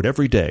the code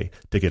EVERYDAY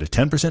to get a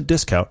 10%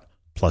 discount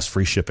plus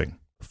free shipping.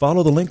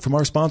 Follow the link from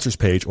our sponsors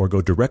page or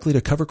go directly to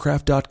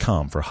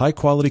covercraft.com for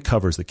high-quality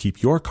covers that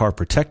keep your car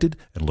protected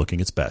and looking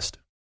its best.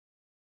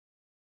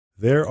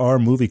 There are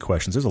movie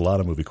questions. There's a lot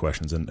of movie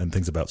questions and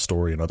things about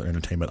story and other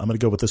entertainment. I'm going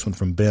to go with this one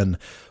from Ben.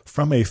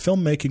 From a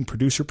filmmaking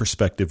producer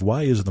perspective,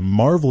 why is the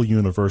Marvel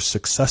Universe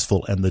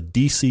successful and the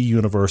DC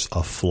Universe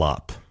a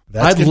flop?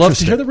 I'd love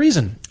to hear the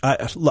reason.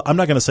 I'm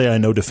not going to say I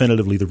know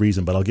definitively the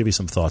reason, but I'll give you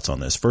some thoughts on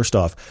this. First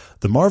off,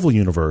 the Marvel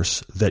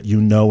Universe that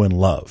you know and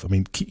love. I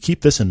mean,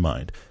 keep this in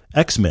mind.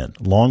 X-Men,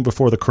 long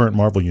before the current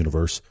Marvel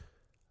Universe,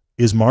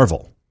 is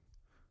Marvel.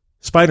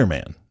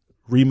 Spider-Man,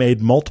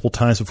 remade multiple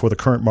times before the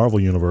current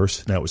Marvel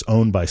Universe. Now, it was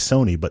owned by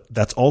Sony, but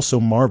that's also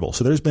Marvel.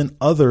 So there's been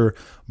other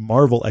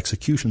Marvel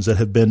executions that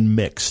have been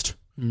mixed.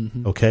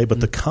 Okay?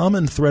 But the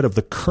common thread of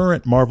the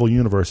current Marvel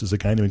Universe is a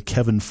guy named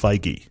Kevin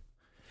Feige.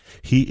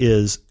 He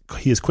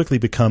has quickly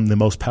become the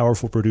most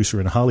powerful producer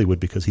in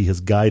Hollywood because he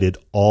has guided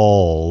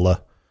all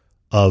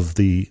of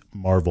the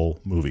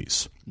Marvel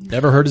movies.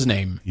 Never heard his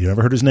name. You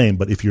never heard his name,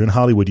 but if you're in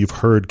Hollywood, you've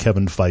heard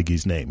Kevin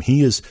Feige's name.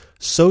 He is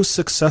so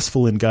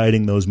successful in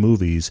guiding those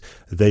movies,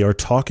 they are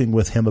talking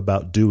with him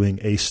about doing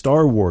a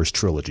Star Wars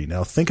trilogy.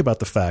 Now, think about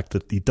the fact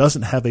that he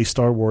doesn't have a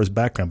Star Wars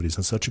background, but he's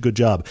done such a good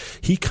job.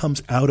 He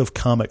comes out of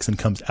comics and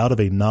comes out of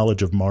a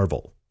knowledge of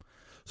Marvel.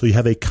 So you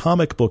have a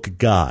comic book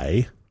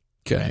guy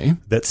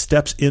that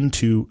steps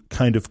into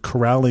kind of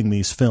corralling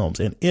these films.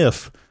 And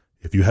if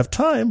you have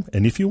time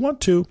and if you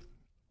want to,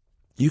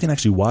 you can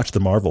actually watch the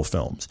Marvel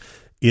films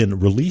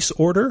in release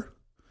order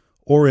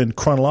or in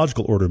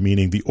chronological order,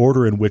 meaning the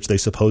order in which they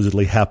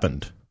supposedly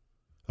happened.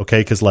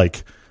 Okay? Because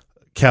like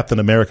Captain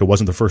America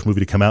wasn't the first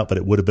movie to come out, but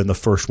it would have been the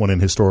first one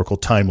in historical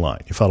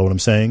timeline. You follow what I'm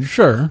saying?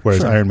 Sure.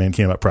 Whereas Iron Man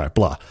came out prior,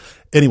 blah.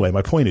 Anyway,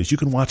 my point is you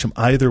can watch them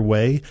either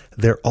way.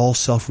 They're all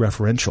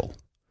self-referential.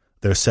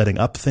 They're setting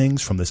up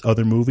things from this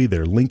other movie.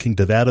 They're linking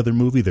to that other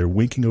movie. They're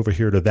winking over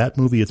here to that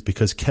movie. It's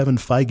because Kevin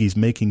Feige's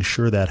making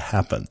sure that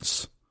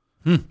happens.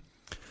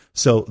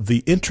 So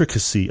the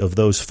intricacy of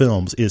those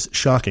films is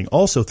shocking.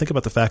 Also, think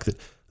about the fact that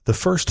the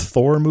first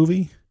Thor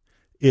movie,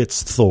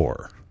 it's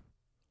Thor.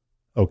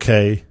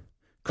 Okay?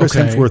 Chris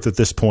Hemsworth at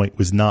this point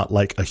was not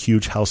like a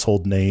huge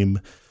household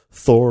name.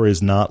 Thor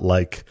is not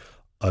like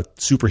a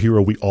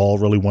superhero we all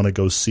really want to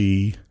go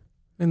see.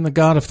 In the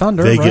God of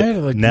Thunder, they right? Get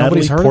like Natalie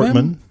nobody's heard Portman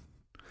of him?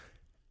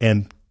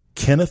 And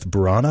Kenneth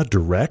Branagh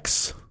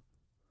directs.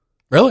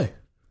 Really?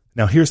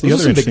 Now, here's the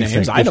those other are some big interesting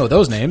names. thing. I know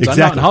those names.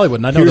 Exactly. I'm not in Hollywood,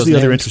 and I know here's those the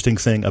names. other interesting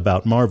thing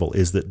about Marvel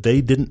is that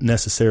they didn't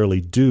necessarily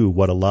do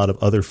what a lot of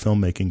other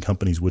filmmaking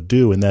companies would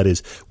do, and that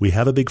is we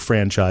have a big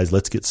franchise.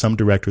 Let's get some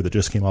director that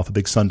just came off a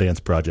big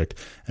Sundance project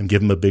and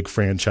give him a big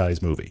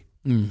franchise movie.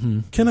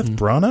 Kenneth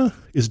Branagh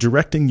is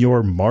directing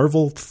your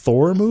Marvel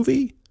Thor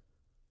movie?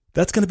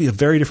 That's going to be a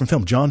very different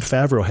film. Jon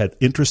Favreau had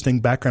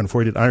interesting background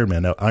before he did Iron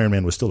Man. Now, Iron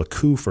Man was still a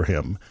coup for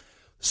him.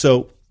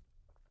 So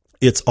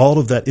it's all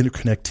of that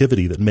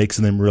interconnectivity that makes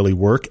them really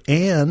work,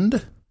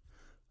 and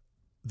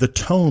the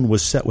tone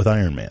was set with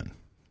Iron Man.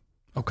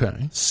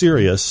 Okay.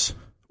 Serious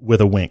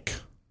with a wink.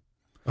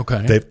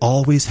 Okay. They've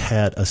always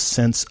had a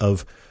sense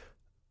of,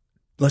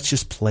 let's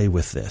just play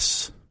with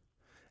this.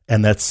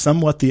 And that's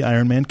somewhat the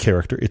Iron Man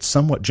character. It's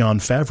somewhat Jon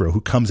Favreau,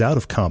 who comes out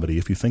of comedy,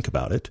 if you think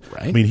about it.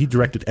 Right. I mean, he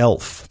directed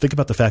Elf. Think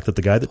about the fact that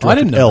the guy that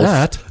directed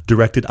Elf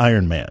directed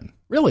Iron Man.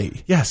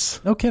 Really? Yes.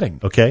 No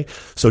kidding. Okay.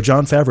 So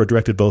Jon Favreau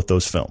directed both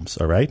those films,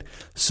 all right?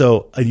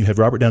 So and you have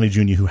Robert Downey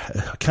Jr., who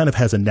kind of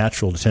has a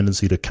natural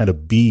tendency to kind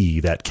of be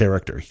that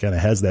character. He kind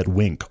of has that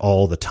wink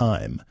all the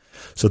time.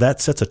 So that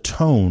sets a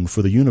tone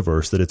for the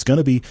universe that it's going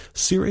to be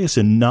serious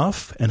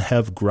enough and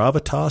have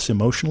gravitas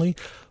emotionally,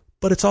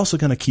 but it's also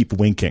going to keep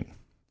winking.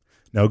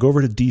 Now go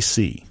over to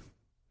DC.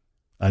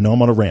 I know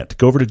I'm on a rant.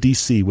 Go over to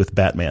DC with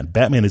Batman.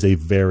 Batman is a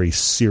very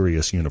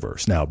serious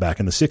universe. Now, back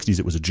in the 60s,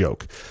 it was a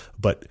joke,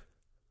 but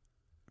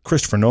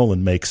Christopher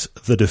Nolan makes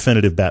the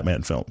definitive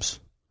Batman films.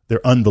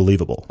 They're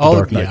unbelievable. The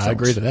Dark Knight films. I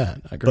agree to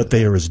that. But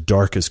they are as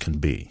dark as can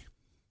be.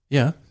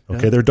 Yeah.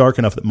 Okay, they're dark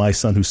enough that my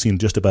son, who's seen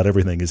just about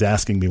everything, is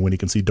asking me when he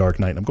can see Dark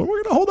Knight. And I'm going,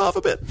 we're going to hold off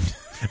a bit.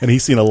 And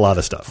he's seen a lot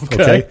of stuff.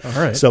 Okay?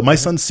 All right. So my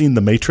son's seen The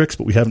Matrix,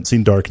 but we haven't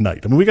seen Dark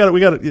Knight. I mean, we got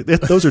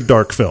those are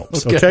dark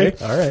films. Okay?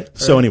 All right.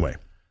 So anyway,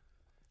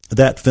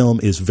 that film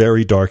is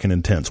very dark and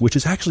intense, which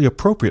is actually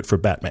appropriate for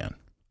Batman.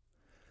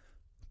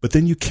 But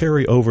then you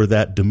carry over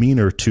that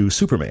demeanor to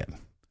Superman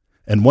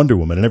and Wonder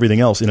Woman and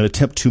everything else in an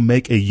attempt to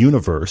make a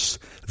universe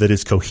that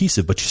is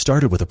cohesive, but you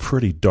started with a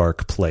pretty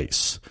dark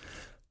place.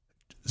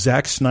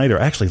 Zack Snyder,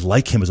 I actually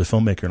like him as a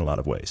filmmaker in a lot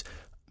of ways.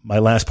 My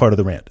last part of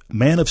the rant.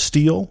 Man of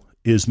Steel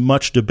is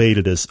much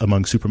debated as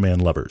among Superman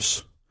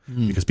lovers.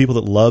 Because people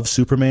that love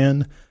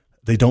Superman,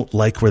 they don't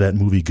like where that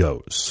movie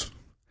goes.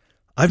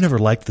 I've never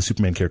liked the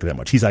Superman character that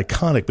much. He's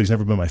iconic, but he's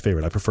never been my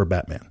favorite. I prefer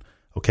Batman.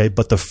 Okay,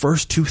 but the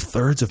first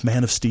 2/3 of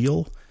Man of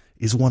Steel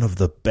is one of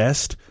the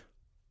best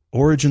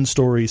origin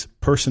stories,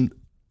 person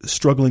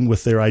struggling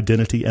with their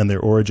identity and their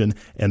origin,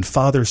 and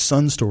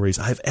father-son stories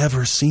I've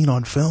ever seen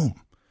on film.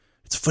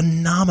 It's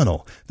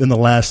phenomenal. Then the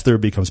last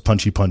third becomes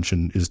punchy punch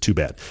and is too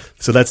bad.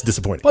 So that's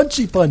disappointing.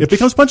 Punchy punch. It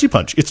becomes punchy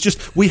punch. It's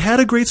just, we had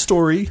a great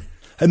story,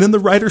 and then the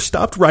writer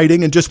stopped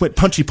writing and just went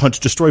punchy punch,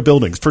 destroy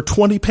buildings for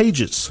 20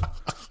 pages.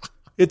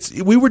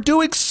 We were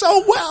doing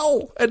so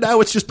well, and now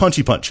it's just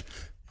punchy punch.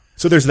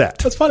 So there's that.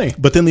 That's funny.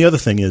 But then the other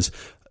thing is,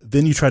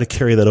 then you try to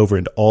carry that over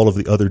into all of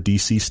the other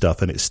DC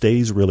stuff, and it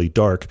stays really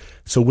dark.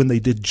 So when they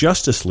did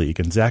Justice League,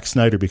 and Zack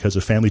Snyder, because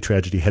of family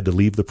tragedy, had to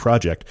leave the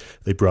project,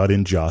 they brought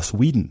in Joss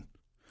Whedon.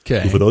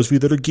 Okay. Who, for those of you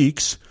that are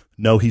geeks,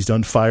 know he's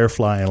done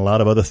Firefly and a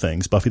lot of other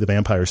things, Buffy the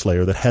Vampire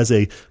Slayer, that has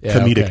a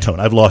comedic tone.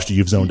 I've lost you.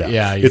 You've zoned out.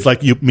 Yeah, it's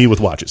like me with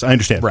watches. I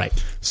understand. Right.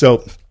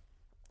 So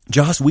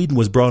Joss Whedon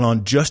was brought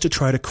on just to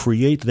try to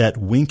create that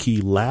winky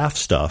laugh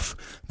stuff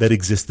that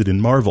existed in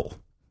Marvel.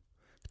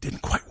 It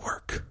didn't quite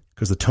work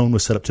because the tone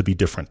was set up to be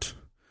different.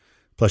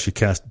 Plus, you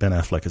cast Ben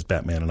Affleck as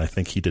Batman, and I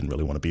think he didn't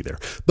really want to be there.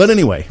 But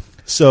anyway,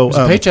 so... It was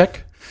a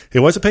paycheck. It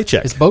was a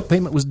paycheck. His boat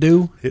payment was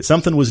due.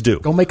 Something was due.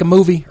 Go make a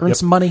movie, earn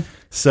some money.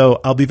 So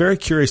I'll be very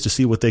curious to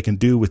see what they can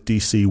do with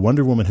DC.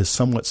 Wonder Woman has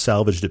somewhat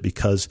salvaged it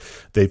because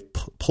they've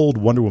pulled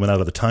Wonder Woman out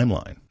of the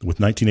timeline. With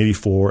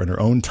 1984 and her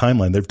own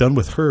timeline, they've done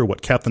with her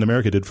what Captain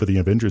America did for the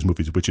Avengers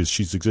movies, which is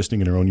she's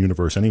existing in her own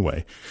universe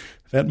anyway.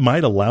 That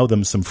might allow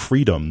them some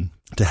freedom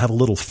to have a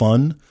little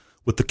fun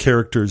with the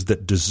characters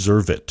that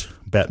deserve it.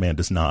 Batman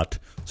does not.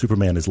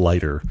 Superman is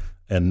lighter,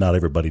 and not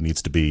everybody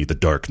needs to be the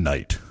Dark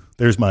Knight.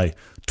 There's my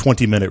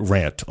 20-minute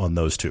rant on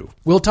those two.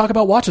 We'll talk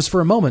about watches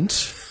for a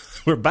moment.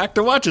 We're back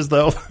to watches,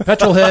 though.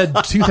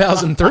 Petrolhead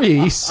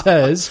 2003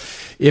 says,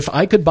 if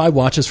I could buy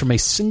watches from a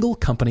single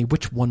company,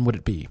 which one would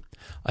it be?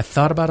 I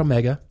thought about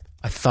Omega.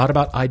 I thought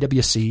about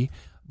IWC,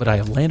 but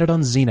I landed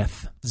on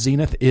Zenith.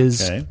 Zenith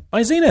is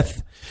my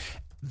Zenith.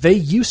 They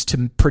used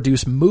to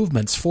produce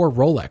movements for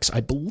Rolex,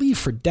 I believe,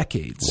 for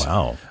decades.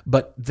 Wow.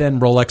 But then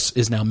Rolex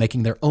is now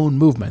making their own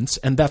movements,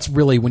 and that's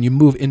really when you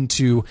move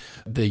into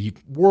the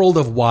world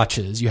of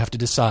watches, you have to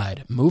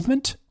decide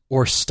movement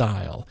or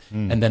style.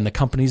 And then the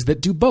companies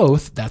that do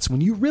both, that's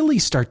when you really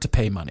start to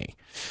pay money.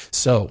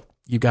 So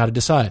you got to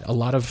decide. A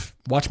lot of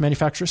watch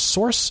manufacturers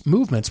source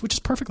movements, which is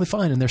perfectly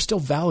fine, and they're still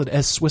valid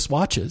as Swiss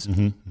watches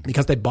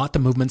because they bought the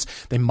movements,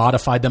 they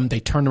modified them, they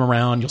turned them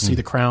around. You'll see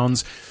the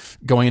crowns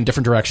going in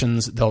different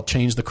directions. They'll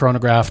change the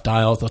chronograph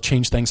dials. They'll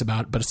change things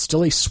about it, but it's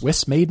still a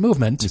Swiss-made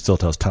movement. It still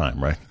tells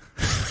time, right?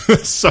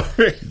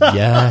 Sorry.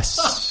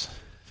 Yes.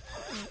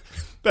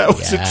 That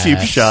was a cheap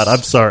shot.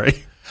 I'm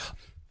sorry.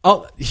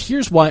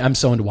 Here's why I'm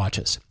so into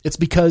watches. It's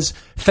because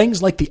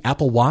things like the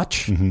Apple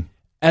Watch,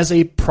 as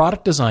a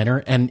product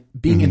designer and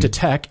being into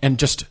tech and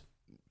just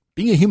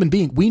being a human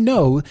being, we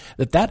know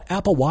that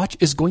Apple Watch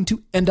is going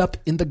to end up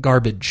in the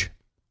garbage.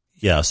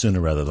 Yeah, sooner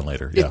rather than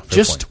later. Yeah, it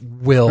just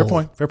will.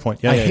 Fair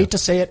point. Yeah, I hate to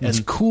say it, as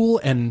cool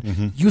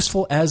and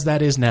useful as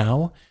that is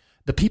now,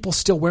 the people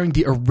still wearing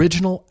the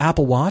original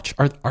Apple Watch,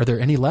 are there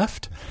any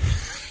left?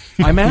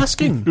 I'm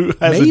asking. Who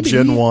has a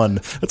Gen 1?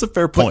 That's a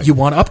fair point. But you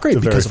want to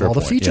upgrade because of all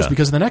the features,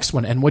 because of the next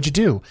one. And what'd you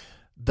do?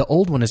 The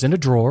old one is in a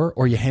drawer,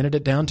 or you handed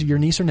it down to your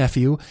niece or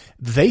nephew.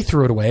 They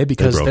threw it away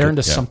because they're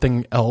into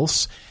something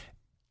else.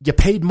 You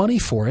paid money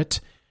for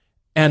it.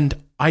 And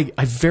I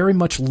very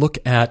much look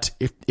at,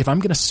 if I'm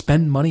going to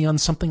spend money on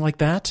something like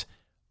that,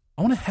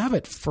 I want to have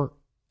it for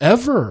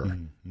forever.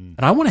 And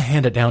I want to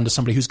hand it down to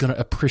somebody who's going to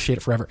appreciate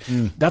it forever.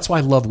 That's why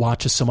I love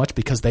watches so much,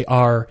 because they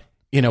are,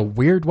 in a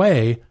weird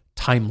way,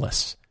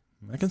 timeless.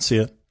 I can see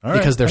it. All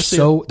because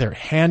right, they're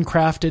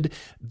handcrafted.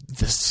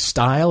 The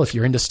style, if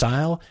you're into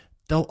style,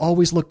 they'll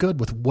always look good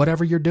with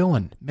whatever you're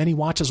doing. Many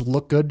watches will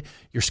look good.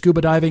 You're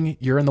scuba diving,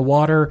 you're in the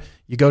water,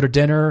 you go to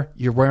dinner,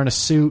 you're wearing a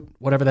suit,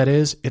 whatever that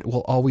is, it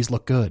will always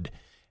look good.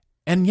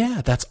 And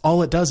yeah, that's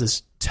all it does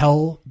is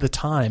tell the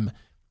time.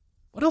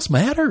 What else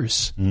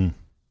matters?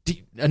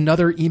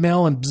 Another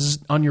email and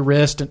bzz on your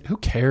wrist, and who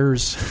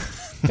cares?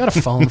 You got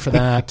a phone for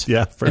that.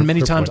 Yeah. And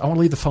many times I want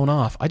to leave the phone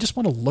off. I just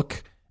want to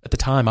look at the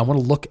time. I want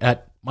to look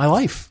at my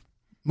life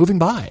moving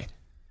by.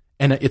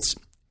 And it's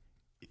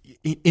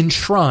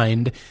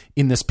enshrined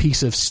in this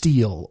piece of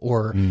steel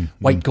or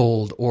white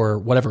gold or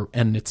whatever.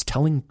 And it's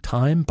telling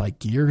time by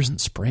gears and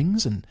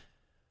springs. And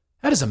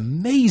that is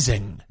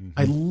amazing.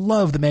 I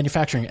love the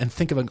manufacturing, and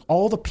think of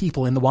all the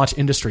people in the watch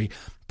industry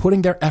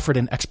putting their effort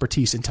and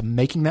expertise into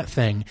making that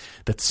thing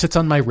that sits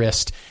on my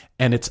wrist,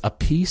 and it's a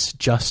piece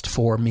just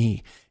for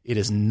me. It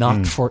is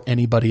not for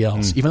anybody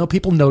else. Even though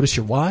people notice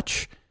your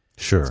watch,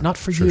 it's not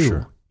for you.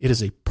 Sure. It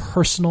is a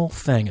personal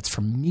thing. It's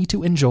for me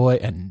to enjoy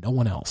and no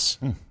one else.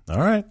 All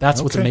right.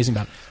 That's what's amazing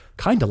about it.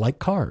 Kind of like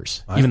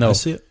cars, even though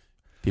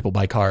people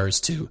buy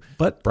cars to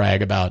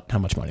brag about how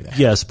much money they have.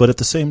 Yes, but at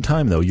the same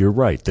time, though, you're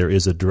right. There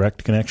is a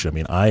direct connection. I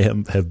mean, I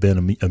have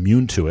been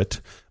immune to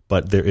it,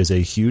 but there is a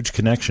huge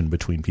connection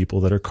between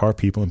people that are car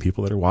people and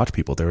people that are watch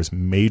people. There is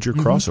major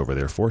crossover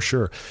there for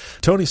sure.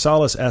 Tony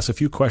Salas asks a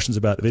few questions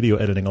about video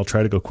editing. I'll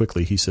try to go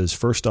quickly. He says,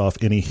 first off,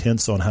 any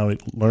hints on how to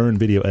learn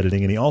video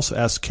editing? And he also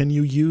asks, can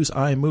you use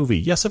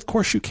iMovie? Yes, of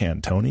course you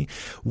can, Tony.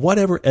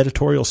 Whatever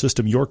editorial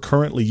system you're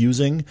currently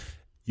using,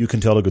 you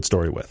can tell a good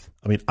story with.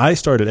 I mean, I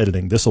started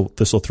editing, this'll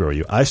throw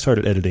you. I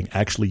started editing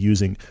actually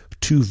using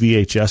 2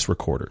 VHS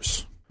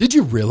recorders. Did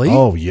you really?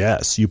 Oh,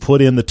 yes. You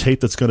put in the tape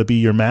that's going to be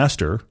your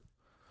master,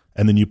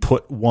 and then you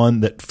put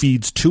one that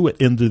feeds to it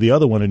into the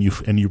other one, and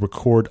you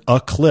record a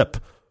clip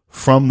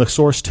from the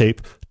source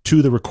tape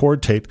to the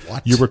record tape.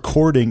 What? You're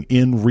recording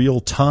in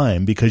real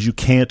time because you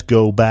can't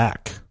go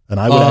back. And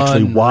I would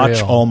actually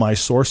watch all my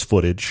source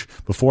footage.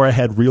 Before I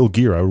had real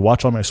gear, I would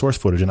watch all my source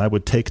footage, and I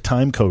would take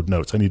time code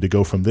notes. I need to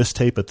go from this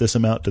tape at this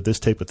amount to this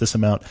tape at this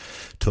amount.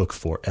 Took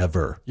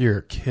forever.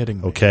 You're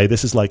kidding me. Okay,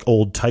 this is like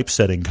old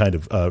typesetting kind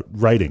of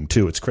writing,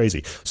 too. It's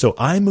crazy. So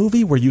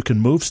iMovie, where you can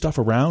move stuff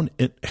around,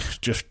 it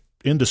just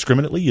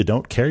indiscriminately, you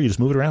don't care, you just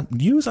move it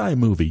around. Use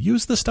iMovie.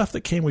 Use the stuff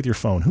that came with your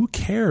phone. Who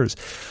cares?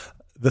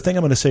 The thing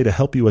I'm going to say to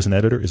help you as an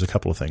editor is a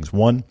couple of things.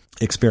 One,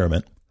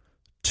 experiment.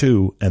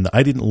 Two, and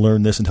I didn't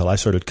learn this until I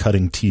started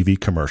cutting TV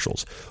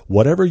commercials.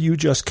 Whatever you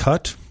just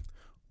cut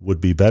would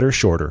be better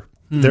shorter.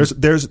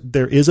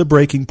 There is a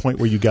breaking point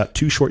where you got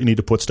too short. You need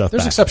to put stuff back.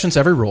 There's exceptions to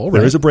every rule, right?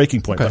 There is a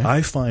breaking point, but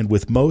I find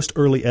with most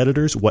early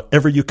editors,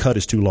 whatever you cut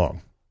is too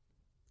long.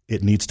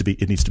 It needs to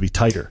be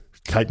tighter.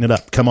 Tighten it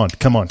up. Come on.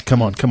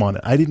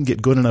 I didn't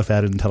get good enough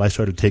at it until I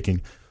started taking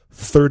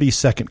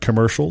 30-second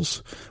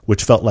commercials,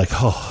 which felt like,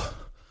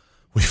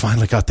 we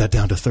finally got that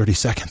down to 30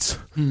 seconds.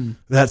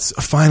 That's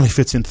finally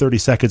fits in 30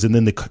 seconds. And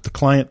then the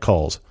client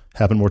calls,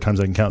 happen more times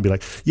than I can count, and be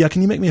like, yeah,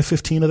 can you make me a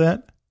 15 of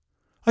that?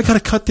 I got to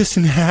cut this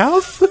in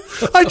half.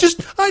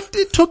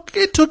 It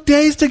took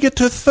days to get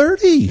to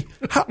 30.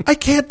 I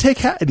can't take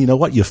half. And you know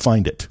what? You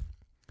find it.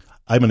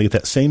 I'm going to get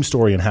that same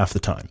story in half the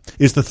time.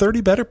 Is the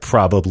 30 better?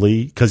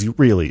 Probably, because you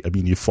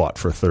fought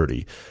for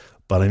 30.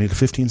 But I need a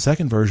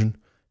 15-second version.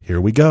 Here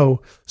we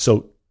go.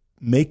 So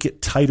make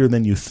it tighter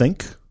than you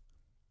think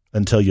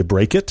until you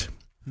break it.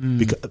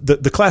 Because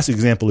the classic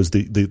example is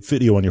the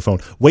video on your phone.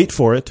 Wait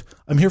for it.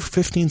 I'm here for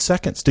 15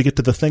 seconds to get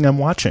to the thing I'm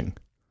watching.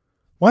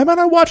 Why am I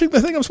not watching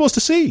the thing I'm supposed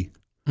to see?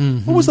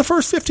 What was the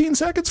first 15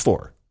 seconds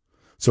for?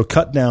 So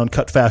cut down,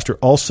 cut faster.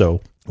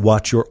 Also,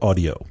 watch your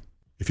audio.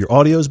 If your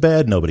audio is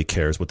bad, nobody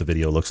cares what the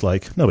video looks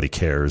like. Nobody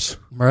cares.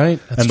 Right.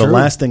 That's the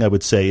last thing I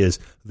would say is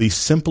the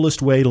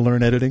simplest way to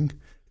learn editing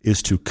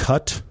is to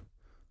cut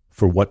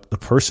for what the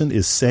person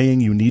is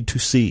saying you need to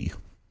see.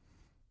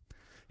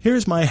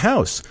 Here's my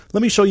house.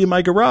 Let me show you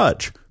my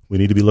garage. We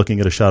need to be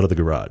looking at a shot of the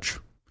garage.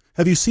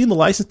 Have you seen the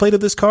license plate of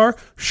this car?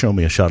 Show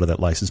me a shot of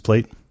that license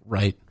plate.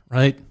 Right.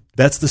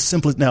 That's the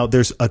simplest. Now,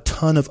 there's a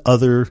ton of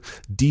other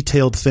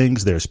detailed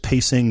things. There's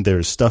pacing.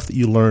 There's stuff that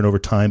you learn over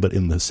time. But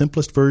in the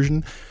simplest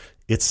version,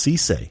 it's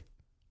say.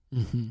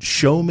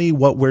 Show me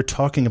what we're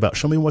talking about.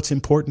 Show me what's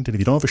important. And if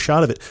you don't have a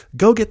shot of it,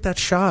 go get that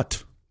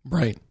shot.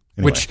 Right.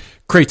 Anyway. Which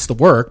creates the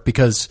work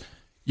because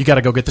you got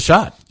to go get the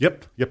shot.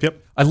 Yep.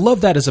 I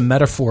love that as a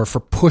metaphor for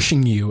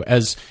pushing you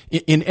as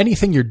in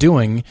anything you're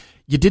doing.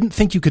 You didn't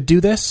think you could do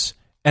this,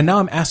 and now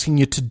I'm asking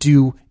you to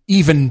do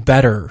even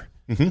better.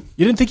 You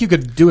didn't think you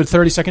could do it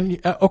 30 seconds.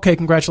 Okay,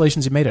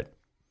 congratulations, you made it.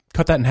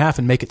 Cut that in half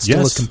and make it still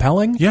as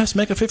compelling. Yes,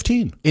 make it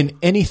 15. In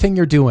anything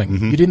you're doing.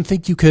 You didn't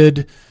think you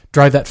could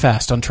drive that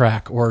fast on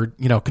track or,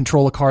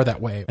 control a car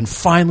that way. And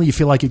finally you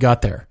feel like you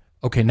got there.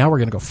 Okay, now we're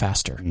going to go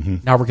faster.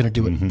 Now we're going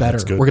to do it better.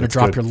 We're going to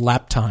drop your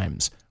lap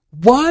times.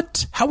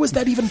 What? How is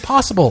that even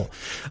possible?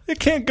 It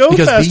can't go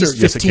because faster.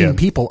 These 15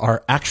 people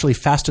are actually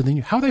faster than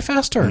you. How are they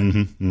faster?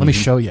 Let me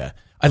show you.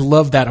 I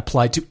love that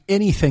applied to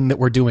anything that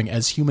we're doing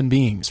as human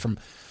beings, from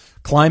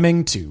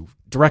climbing to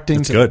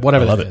directing to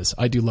whatever that is.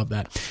 I do love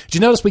that. Did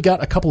you notice we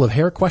got a couple of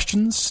hair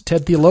questions?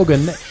 Ted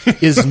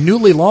Theologan is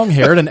newly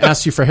long-haired and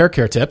asks you for hair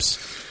care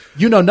tips.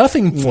 You Know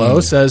Nothing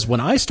Flo says, when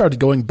I started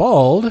going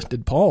bald,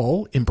 did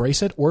Paul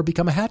embrace it or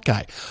become a hat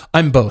guy?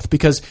 I'm both,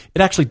 because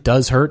it actually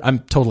does hurt. I'm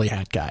totally a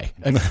hat guy.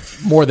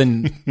 More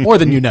than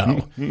you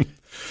know.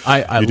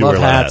 I love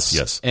hats,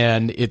 yes.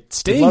 And it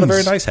stings. A lot of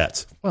very nice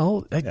hats.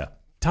 Well,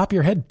 top of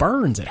your head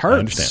burns. It hurts. I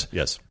understand,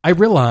 yes. I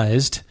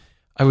realized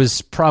I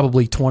was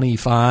probably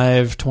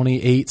 25,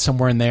 28,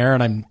 somewhere in there,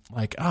 and I'm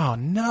like, oh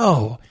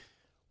no,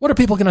 what are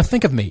people going to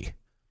think of me?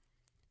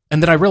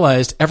 And then I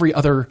realized every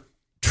other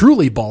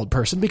truly bald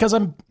person, because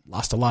I'm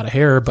lost a lot of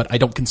hair, but I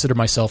don't consider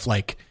myself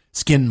like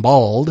skin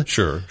bald.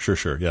 Sure,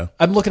 yeah.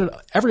 I'm looking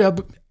at every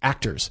other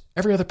actors,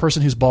 every other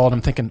person who's bald.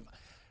 I'm thinking,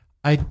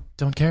 I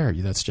don't care.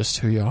 That's just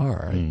who you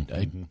are.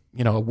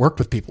 I work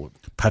with people.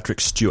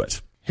 Patrick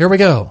Stewart. Here we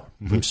go.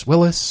 Bruce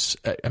Willis.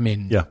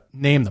 Name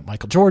them.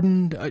 Michael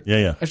Jordan.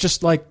 It's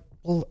just like,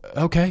 well,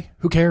 okay,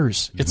 who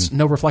cares? It's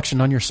no reflection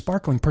on your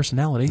sparkling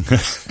personality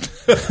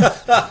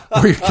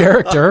or your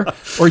character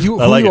or who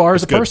you are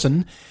as a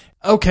person.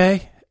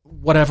 Okay,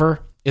 whatever.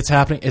 It's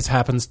happening. It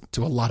happens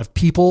to a lot of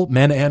people,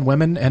 men and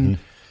women. And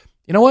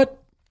you know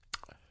what?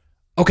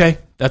 Okay,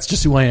 that's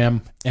just who I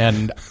am.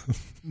 And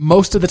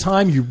most of the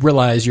time you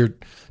realize you're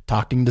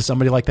talking to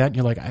somebody like that and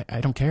you're like, I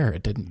don't care.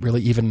 It didn't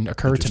really even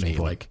occur to me.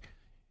 Like,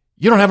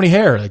 you don't have any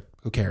hair. Like,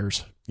 who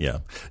cares? Yeah.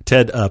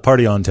 Ted,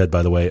 party on, Ted,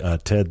 by the way.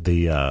 Ted,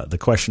 the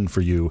question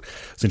for you,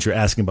 since you're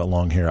asking about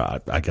long hair,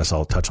 I guess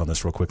I'll touch on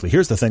this real quickly.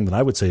 Here's the thing that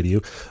I would say to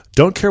you.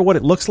 Don't care what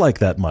it looks like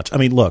that much. I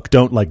mean, look,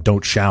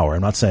 don't shower.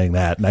 I'm not saying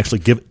that. And actually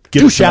give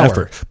it some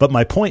effort. But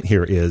my point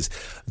here is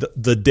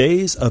the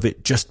days of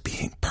it just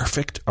being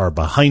perfect are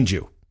behind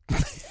you.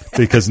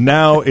 Because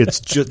now it's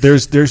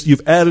just,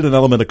 you've added an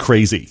element of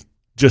crazy.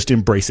 Just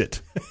embrace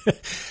it.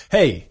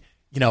 Hey,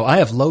 I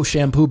have low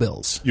shampoo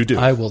bills. You do.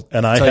 I will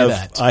and tell you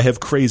that. I have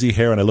crazy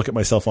hair, and I look at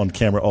myself on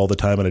camera all the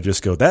time, and I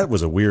just go, that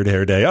was a weird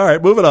hair day. All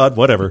right, moving on,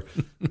 whatever.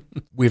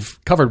 We've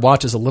covered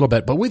watches a little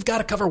bit, but we've got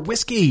to cover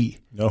whiskey.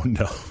 No.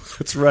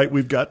 That's right.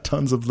 We've got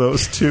tons of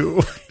those,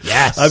 too.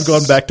 Yes. I've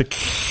gone back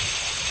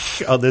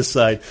to on this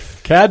side.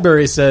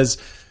 Cadbury says,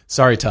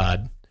 sorry,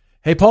 Todd.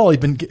 Hey, Paul, I've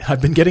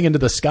been getting into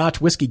the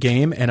Scotch whiskey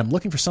game, and I'm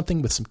looking for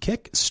something with some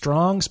kick,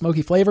 strong,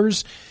 smoky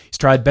flavors. He's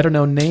tried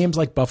better-known names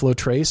like Buffalo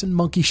Trace and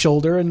Monkey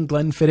Shoulder and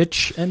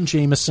Glenfiddich and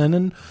Jameson,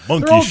 and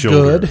they're all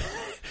good.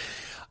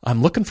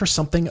 I'm looking for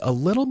something a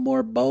little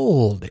more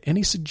bold.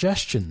 Any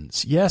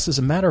suggestions? Yes, as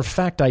a matter of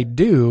fact, I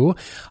do.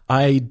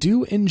 I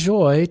do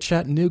enjoy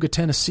Chattanooga,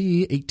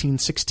 Tennessee,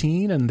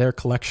 1816 and their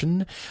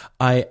collection.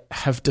 I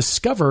have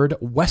discovered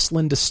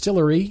Westland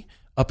Distillery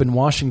up in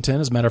Washington.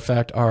 As a matter of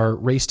fact, our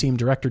race team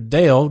director,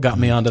 Dale, got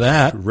me onto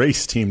that.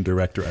 Race team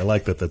director. I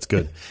like that. That's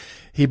good.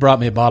 He brought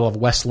me a bottle of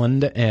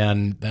Westland,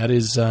 and that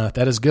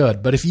is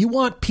good. But if you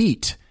want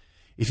peat,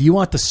 if you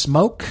want the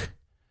smoke,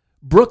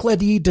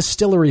 Brooklady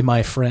Distillery,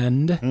 my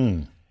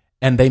friend,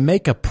 and they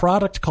make a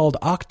product called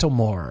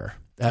Octomore.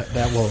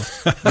 That will,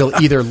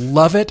 you'll either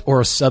love it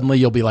or suddenly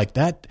you'll be like,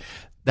 that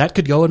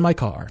could go in my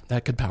car.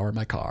 That could power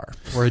my car,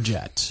 or a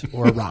jet,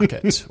 or a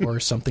rocket, or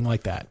something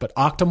like that. But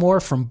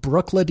Octomore from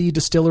Brooklady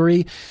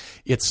Distillery,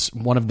 it's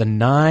one of the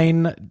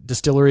 9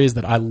 distilleries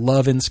that I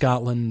love in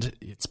Scotland.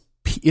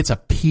 It's a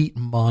peat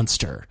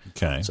monster.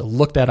 Okay. So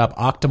look that up.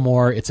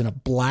 Octomore. It's in a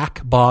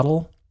black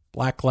bottle,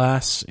 black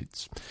glass.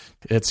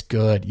 It's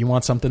good. You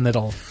want something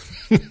that'll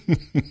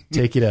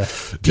take you to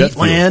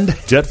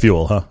Peatland? Jet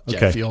fuel, huh? Okay.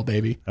 Jet fuel,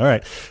 baby. All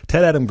right.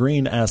 Ted Adam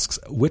Green asks,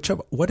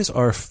 what is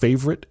our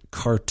favorite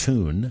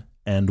cartoon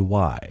and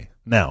why?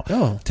 Now,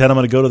 Ted, I'm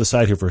going to go to the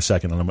side here for a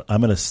second. And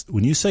I'm going to,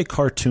 when you say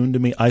cartoon to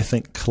me, I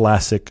think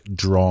classic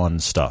drawn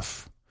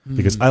stuff,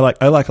 because I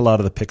like a lot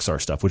of the Pixar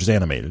stuff, which is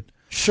animated.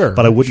 Sure.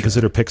 But I wouldn't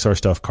consider Pixar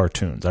stuff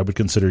cartoons. I would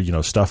consider,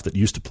 stuff that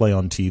used to play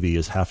on TV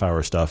as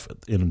half-hour stuff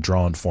in a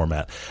drawn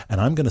format. And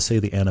I'm going to say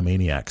the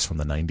Animaniacs from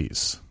the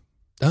 90s.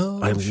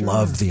 Oh, I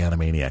love the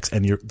Animaniacs.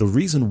 And the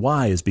reason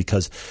why is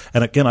because,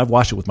 and again, I've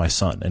watched it with my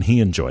son, and he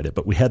enjoyed it,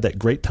 but we had that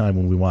great time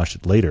when we watched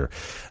it later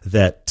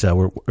that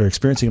we're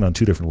experiencing it on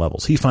 2 different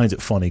levels. He finds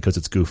it funny because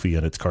it's goofy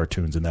and it's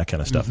cartoons and that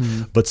kind of stuff.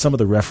 But some of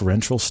the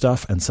referential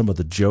stuff and some of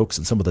the jokes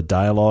and some of the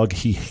dialogue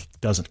he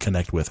doesn't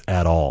connect with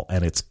at all.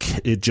 And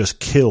it just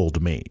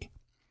killed me.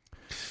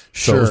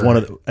 So it was one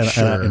of the,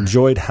 and I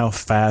enjoyed how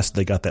fast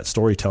they got that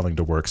storytelling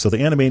to work. So the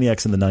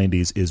Animaniacs in the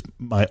 90s is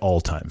my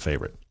all-time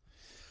favorite.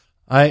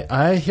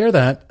 I hear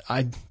that.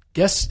 I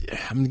guess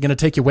I'm going to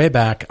take you way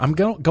back. I'm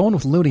going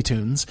with Looney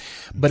Tunes,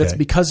 but it's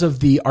because of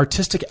the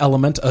artistic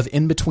element of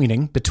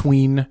in-betweening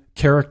between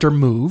character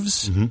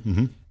moves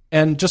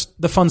and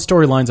just the fun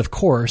storylines, of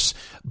course.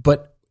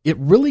 But it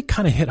really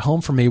kind of hit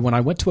home for me when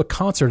I went to a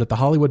concert at the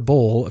Hollywood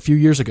Bowl a few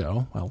years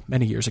ago, well,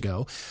 many years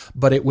ago,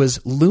 but it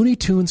was Looney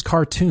Tunes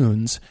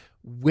cartoons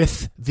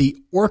with the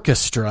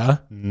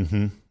orchestra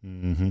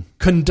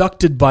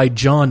conducted by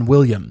John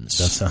Williams.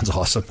 That sounds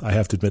awesome. I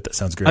have to admit, that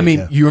sounds great. I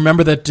mean, you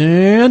remember that?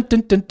 Dun,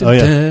 dun, dun, dun, Oh,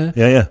 yeah.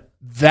 Yeah.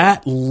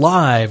 That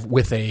live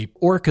with a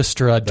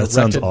orchestra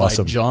directed by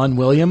John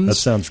Williams. That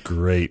sounds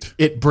great.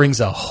 It brings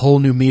a whole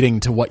new meaning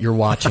to what you're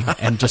watching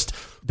and just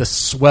the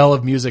swell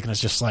of music. And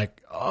it's just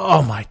like,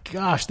 oh my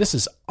gosh, this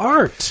is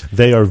art.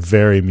 They are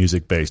very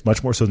music-based,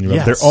 much more so than you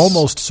remember. Yes. They're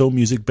almost so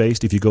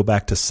music-based. If you go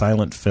back to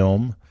silent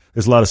film,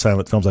 there's a lot of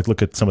silent films. Like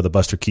look at some of the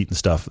Buster Keaton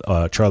stuff,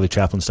 Charlie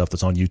Chaplin stuff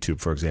that's on YouTube,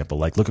 for example.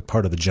 Like look at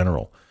Part of the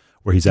General,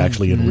 where he's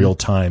actually in real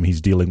time.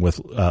 He's dealing with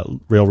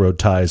railroad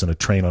ties and a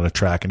train on a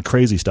track and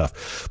crazy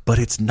stuff. But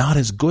it's not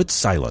as good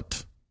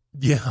silent.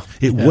 Yeah.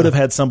 It would have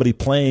had somebody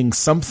playing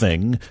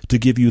something to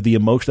give you the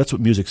emotion. That's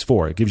what music's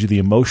for. It gives you the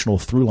emotional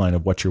through line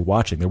of what you're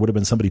watching. There would have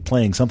been somebody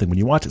playing something. When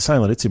you watch it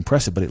silent, it's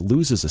impressive, but it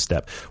loses a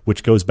step,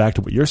 which goes back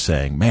to what you're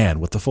saying. Man,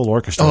 with the full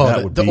orchestra,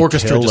 that would be the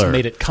orchestra killer. just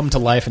made it come to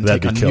life and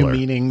take on new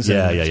meanings.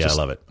 Yeah, and I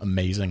love it.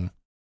 Amazing.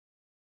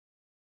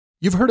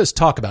 You've heard us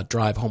talk about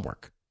drive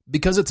homework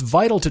because it's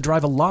vital to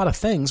drive a lot of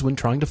things when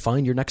trying to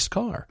find your next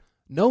car.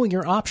 Knowing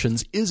your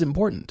options is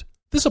important.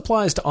 This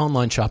applies to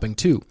online shopping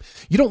too.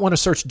 You don't want to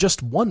search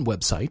just one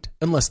website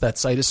unless that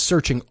site is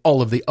searching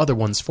all of the other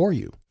ones for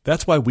you.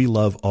 That's why we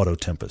love Auto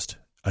Tempest.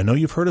 I know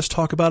you've heard us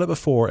talk about it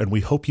before, and we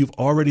hope you've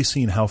already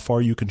seen how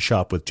far you can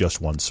shop with just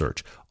one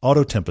search.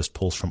 Auto Tempest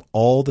pulls from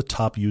all the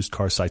top used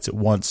car sites at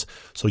once,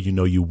 so you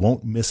know you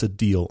won't miss a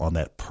deal on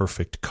that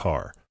perfect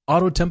car.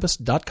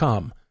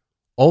 Autotempest.com.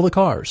 All the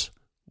cars,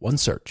 one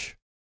search.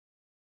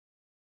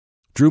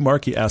 Drew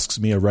Markey asks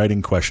me a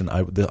writing question.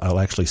 I'll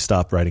actually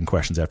stop writing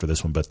questions after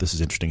this one, but this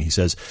is interesting. He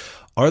says,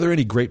 are there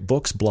any great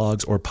books,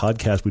 blogs, or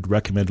podcasts we'd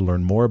recommend to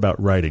learn more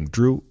about writing?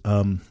 Drew,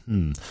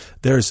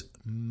 there's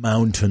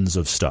mountains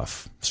of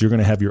stuff. So you're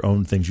going to have your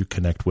own things you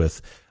connect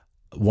with.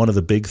 One of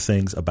the big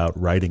things about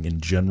writing in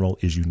general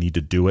is you need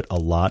to do it a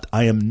lot.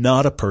 I am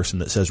not a person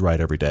that says write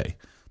every day,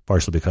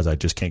 partially because I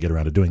just can't get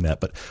around to doing that.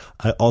 But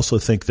I also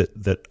think that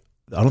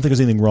I don't think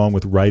there's anything wrong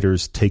with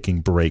writers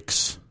taking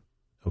breaks.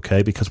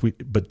 Okay,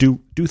 but do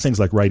things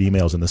like write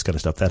emails and this kind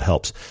of stuff. That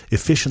helps.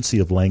 Efficiency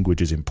of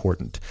language is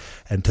important.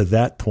 And to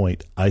that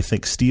point, I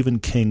think Stephen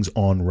King's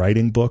On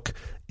Writing book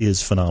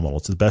is phenomenal.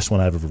 It's the best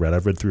one I've ever read.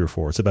 I've read 3 or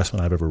 4. It's the best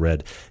one I've ever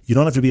read. You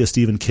don't have to be a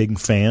Stephen King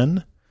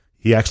fan.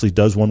 He actually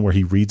does one where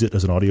he reads it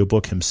as an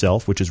audiobook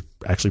himself, which is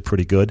actually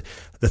pretty good.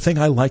 The thing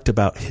I liked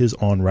about his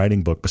On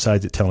Writing book,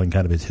 besides it telling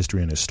kind of his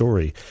history and his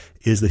story,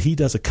 is that he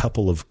does a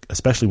couple of,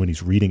 especially when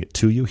he's reading it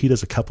to you, he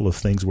does a couple of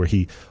things where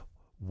he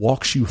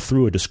walks you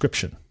through a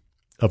description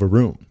of a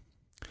room,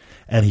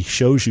 and he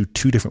shows you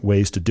 2 different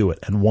ways to do it,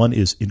 and one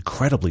is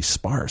incredibly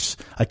sparse.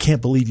 I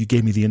can't believe you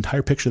gave me the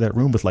entire picture of that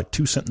room with like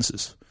 2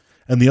 sentences.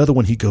 And the other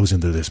one, he goes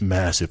into this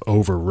massive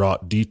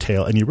overwrought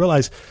detail, and you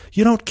realize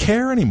you don't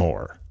care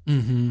anymore.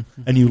 And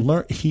you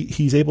learn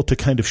he's able to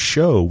kind of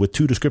show with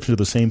 2 descriptions of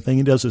the same thing.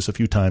 He does this a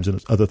few times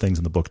and other things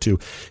in the book too.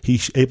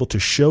 He's able to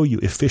show you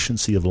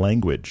efficiency of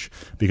language,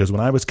 because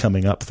when I was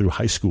coming up through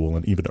high school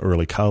and even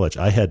early college,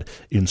 I had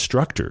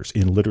instructors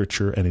in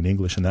literature and in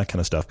English and that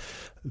kind of stuff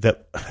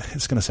that,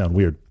 it's going to sound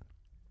weird,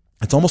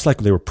 it's almost like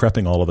they were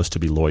prepping all of us to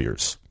be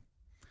lawyers.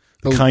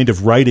 The kind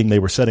of writing they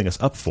were setting us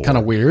up for, kind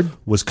of weird,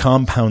 was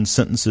compound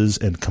sentences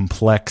and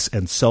complex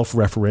and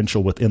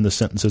self-referential within the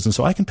sentences. And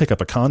so I can pick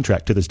up a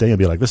contract to this day and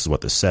be like, this is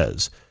what this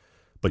says.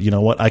 But you know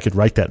what? I could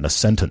write that in a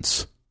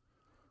sentence.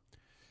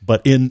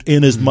 But in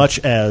as much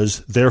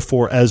as,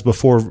 therefore, as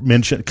before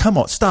mentioned, come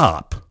on,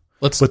 stop.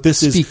 But this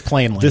speak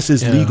plainly. This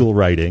is legal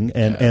writing,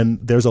 and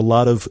there's a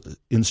lot of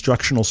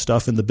instructional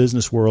stuff in the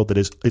business world that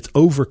it's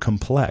over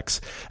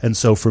complex. And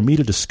so for me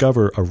to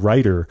discover a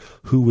writer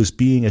who was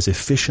being as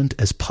efficient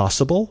as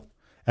possible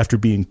after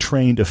being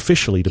trained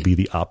officially to be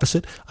the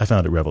opposite, I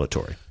found it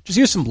revelatory. Just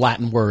use some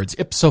Latin words,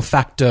 ipso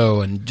facto,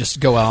 and just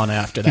go on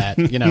after that,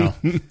 you know.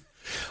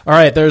 All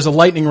right, there's a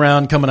lightning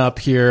round coming up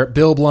here.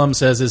 Bill Blum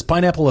says, is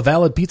pineapple a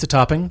valid pizza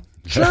topping?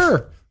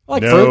 Sure. I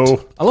like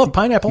fruit. I love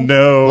pineapple.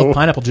 No. I love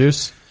pineapple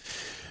juice.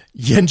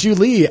 Yenju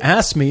Lee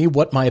asked me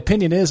what my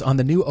opinion is on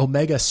the new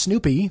Omega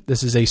Snoopy.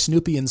 This is a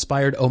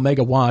Snoopy-inspired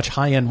Omega watch,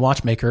 high-end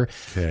watchmaker,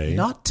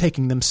 not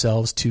taking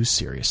themselves too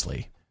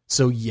seriously.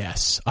 So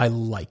yes, I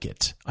like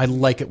it. I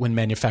like it when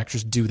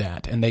manufacturers do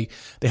that. And they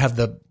have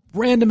the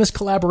randomest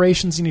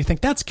collaborations, and you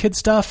think, that's kid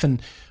stuff,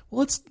 and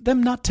well, it's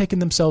them not taking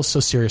themselves so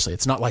seriously.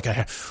 It's not like,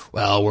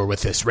 we're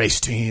with this race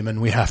team, and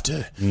we have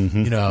to,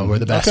 we're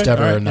the best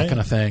ever, and that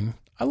kind of thing.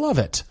 I love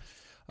it.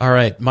 All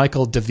right,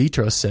 Michael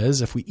DeVitro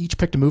says, if we each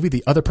picked a movie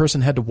the other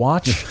person had to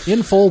watch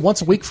in full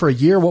once a week for a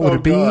year, what would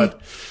it be? God.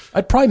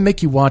 I'd probably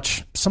make you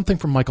watch something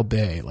from Michael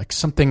Bay, like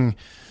something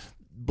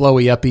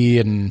blowy-uppy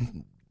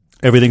and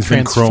everything's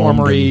been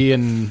chromed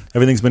and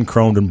everything's been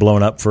chromed and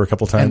blown up for a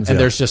couple times. And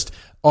there's just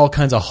all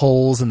kinds of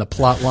holes in the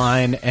plot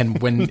line,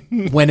 and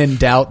when in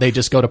doubt, they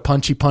just go to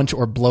punchy punch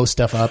or blow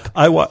stuff up.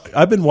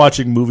 I've been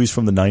watching movies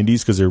from the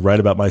 90s because they're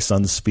right about my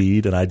son's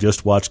speed, and I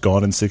just watched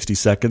Gone in 60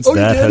 Seconds.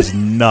 That has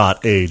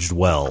not aged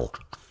well.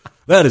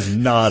 That is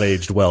not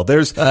aged well.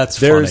 There's funny.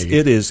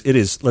 It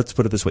is. Let's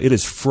put it this way. It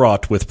is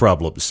fraught with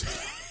problems.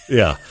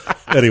 Yeah.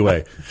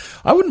 Anyway,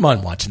 I wouldn't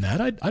mind watching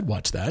that. I'd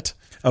watch that.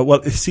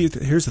 Well, see,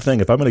 here's the thing.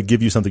 If I'm going to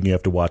give you something you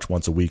have to watch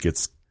once a week,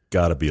 it's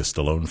got to be a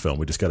Stallone film.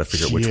 We just got to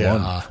figure out which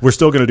one. We're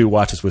still going to do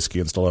Watch Us Whiskey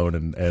and Stallone,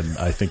 and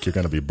I think you're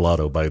going to be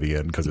blotto by the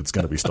end because it's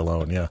going to be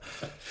Stallone. Yeah.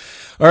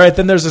 All right.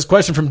 Then there's this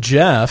question from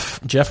Jeff.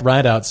 Jeff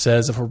Rideout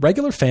says, if a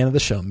regular fan of the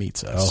show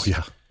meets us,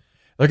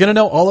 they're going to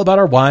know all about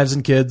our wives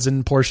and kids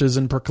and Porsches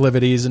and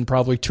proclivities and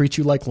probably treat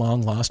you like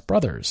long lost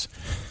brothers.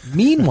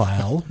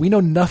 Meanwhile, we know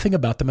nothing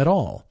about them at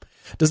all.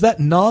 Does that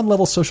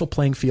non-level social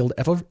playing field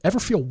ever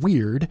feel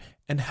weird?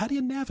 And how do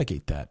you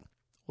navigate that?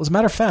 Well, as a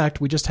matter of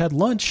fact, we just had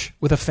lunch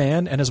with a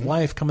fan and his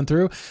wife coming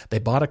through. They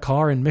bought a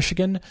car in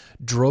Michigan,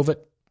 drove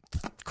it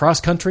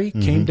cross country,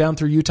 came down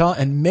through Utah,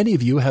 and many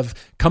of you have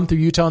come through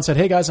Utah and said,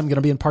 hey guys, I'm going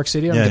to be in Park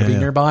City. I'm going to be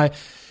nearby.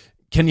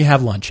 Can you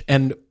have lunch?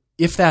 And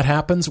if that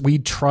happens, we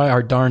try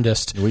our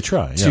darndest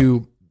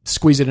to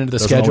squeeze it into the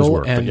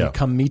schedule and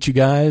come meet you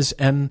guys.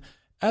 And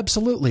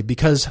absolutely,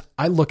 because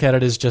I look at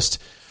it as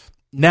just,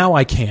 now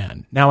I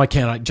can.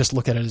 I just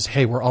look at it as,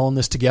 hey, we're all in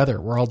this together.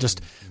 We're all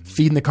just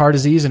feeding the car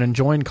disease and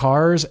enjoying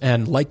cars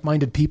and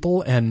like-minded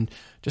people and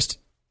just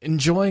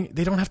enjoying.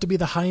 They don't have to be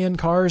the high-end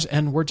cars,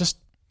 and we're just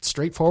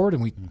straightforward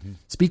and we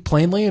speak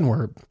plainly and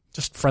we're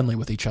just friendly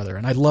with each other.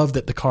 And I love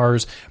that the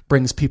cars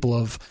brings people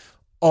of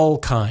all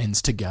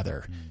kinds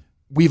together.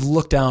 We've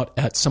looked out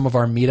at some of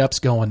our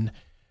meetups going,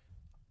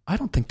 I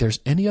don't think there's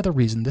any other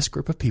reason this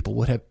group of people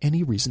would have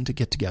any reason to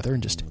get together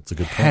and just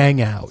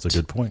hang out. That's a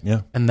good point,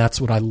 yeah. And that's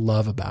what I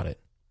love about it.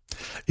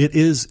 It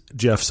is,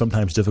 Jeff,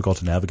 sometimes difficult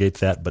to navigate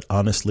that, but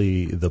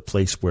honestly, the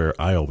place where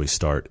I always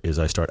start is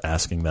I start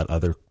asking that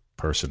other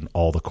person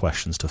all the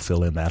questions to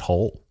fill in that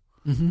hole.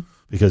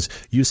 Because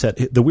you said,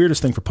 the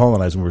weirdest thing for Paul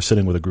and I is when we're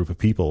sitting with a group of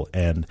people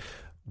and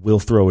we'll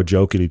throw a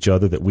joke at each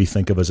other that we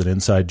think of as an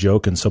inside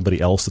joke, and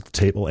somebody else at the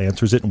table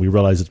answers it, and we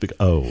realize it's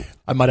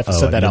I might have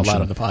said that out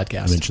loud on the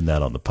podcast. I mentioned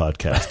that on the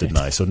podcast, didn't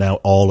I? So now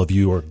all of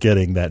you are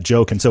getting that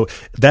joke, and so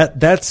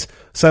that's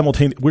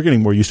simultaneous. We're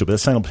getting more used to it, but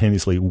that's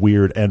simultaneously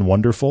weird and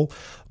wonderful.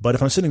 But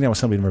if I'm sitting down with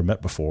somebody I've never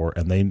met before,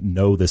 and they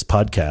know this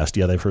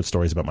podcast, they've heard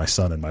stories about my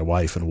son and my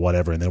wife and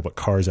whatever, and they know what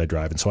cars I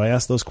drive, and so I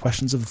ask those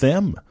questions of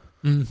them.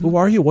 Who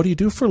are you? What do you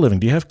do for a living?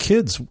 Do you have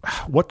kids?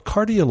 What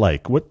car do you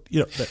like?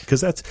 Because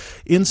that's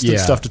instant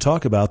stuff to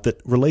talk about that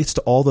relates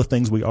to all the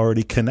things we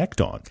already connect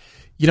on.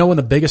 You know, one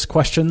of the biggest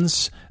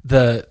questions,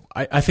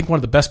 I think one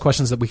of the best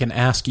questions that we can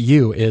ask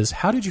you is,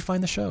 how did you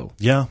find the show?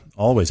 Yeah,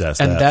 always ask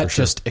that. And that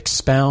just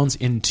expounds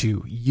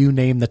into, you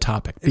name the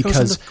topic. It goes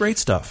into great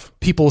stuff.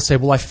 People will say,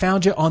 well, I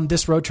found you on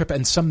this road trip,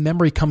 and some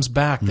memory comes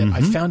back that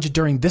I found you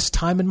during this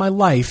time in my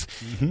life,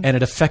 and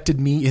it affected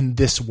me in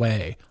this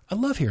way. I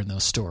love hearing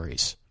those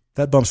stories.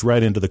 That bumps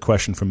right into the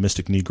question from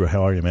Mystic Negro.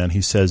 How are you, man?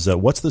 He says,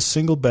 what's the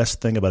single best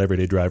thing about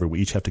Everyday Driver?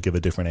 We each have to give a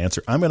different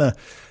answer. I'm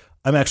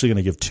actually going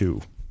to give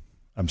two.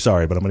 I'm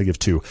sorry, but I'm going to give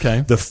two.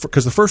 Okay.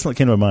 Because the first one that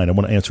came to my mind, I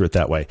want to answer it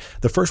that way.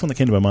 The first one that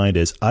came to my mind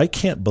is, I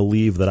can't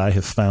believe that I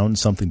have found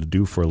something to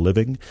do for a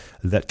living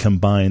that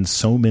combines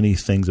so many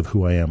things of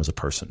who I am as a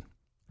person.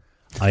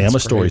 I am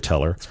a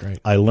storyteller. That's great.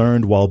 I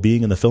learned while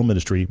being in the film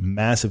industry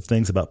massive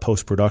things about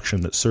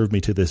post-production that served me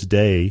to this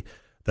day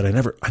that I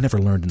never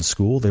learned in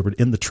school. They were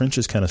in the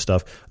trenches kind of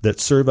stuff that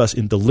serve us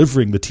in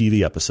delivering the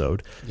TV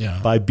episode. Yeah.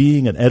 By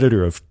being an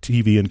editor of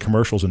TV and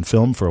commercials and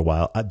film for a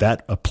while,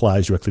 that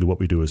applies directly to what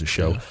we do as a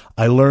show. Yeah.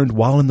 I learned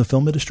while in the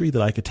film industry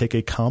that I could take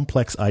a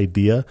complex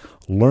idea,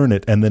 learn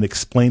it, and then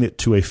explain it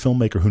to a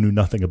filmmaker who knew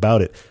nothing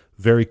about it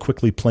very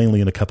quickly, plainly,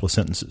 in a couple of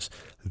sentences.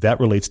 That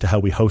relates to how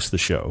we host the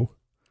show.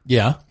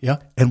 Yeah, yeah.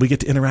 And we get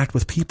to interact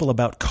with people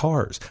about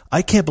cars.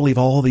 I can't believe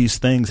all these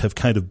things have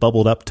kind of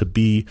bubbled up to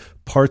be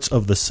parts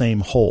of the same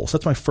whole. So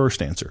that's my first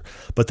answer.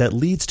 But that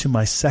leads to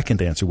my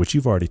second answer, which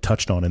you've already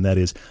touched on, and that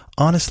is,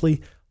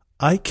 honestly,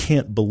 I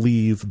can't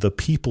believe the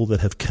people that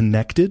have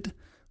connected,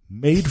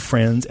 made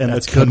friends, and the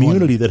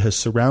community that has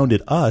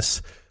surrounded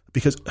us,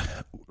 because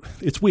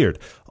it's weird.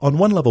 On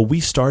one level,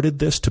 we started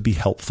this to be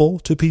helpful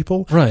to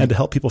people and to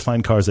help people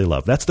find cars they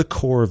love. That's the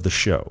core of the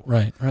show.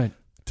 Right, right.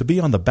 To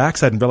be on the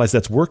backside and realize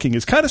that's working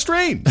is kind of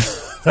strange.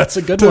 That's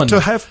a good one. To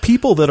have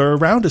people that are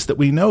around us that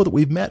we know, that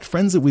we've met,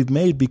 friends that we've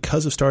made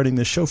because of starting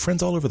this show,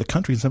 friends all over the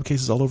country, in some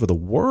cases all over the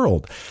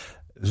world.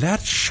 That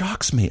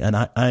shocks me. And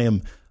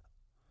I'm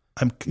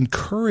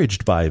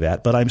encouraged by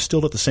that, but I'm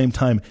still at the same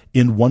time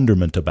in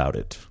wonderment about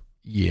it.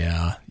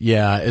 Yeah,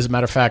 yeah. As a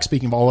matter of fact,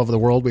 speaking of all over the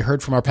world, we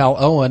heard from our pal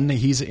Owen.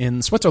 He's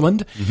in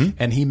Switzerland,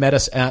 and he met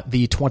us at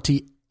the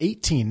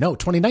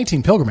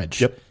 2019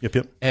 pilgrimage.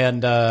 Yep.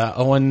 And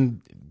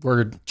Owen,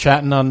 we're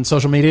chatting on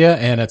social media,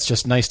 and it's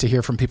just nice to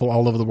hear from people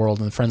all over the world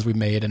and the friends we've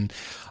made. And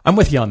I'm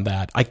with you on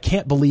that. I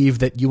can't believe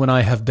that you and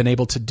I have been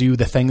able to do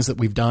the things that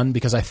we've done,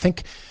 because I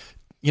think,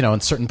 in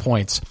certain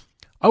points,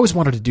 I always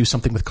wanted to do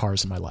something with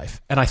cars in my life.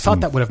 And I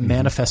thought that would have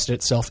manifested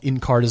itself in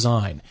car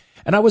design.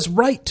 And I was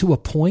right to a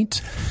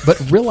point,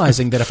 but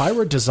realizing that if I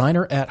were a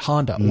designer at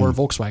Honda or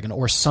Volkswagen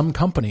or some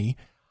company,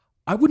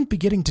 I wouldn't be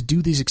getting to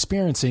do these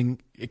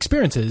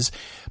experiences,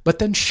 but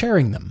then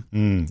sharing them.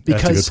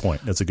 That's a good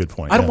point. That's a good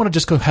point. I don't want to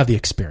just go have the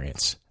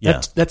experience.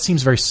 Yeah. That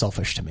seems very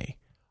selfish to me.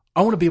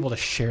 I want to be able to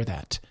share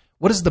that.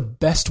 What is the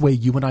best way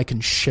you and I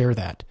can share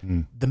that?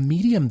 The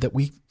medium that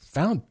we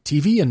found,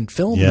 TV and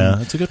film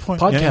and that's a good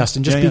point. podcast,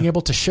 and just being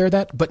able to share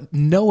that, but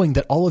knowing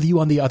that all of you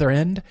on the other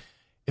end,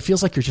 it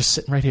feels like you're just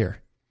sitting right here.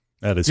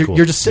 That is cool.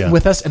 You're just sitting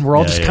with us, and we're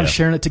all just kind of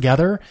sharing it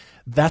together.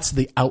 That's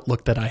the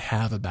outlook that I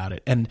have about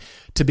it. And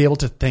to be able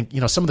to think,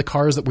 some of the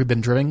cars that we've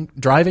been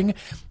driving,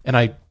 and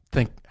I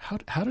think, how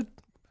did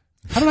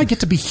I get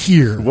to be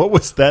here? What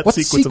was that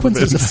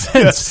sequence of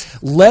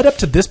events led up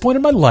to this point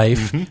in my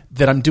life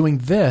that I'm doing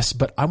this,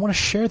 but I want to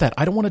share that.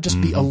 I don't want to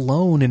just be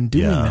alone in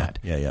doing that.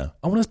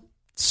 I want to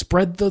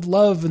spread the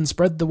love and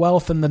spread the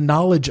wealth and the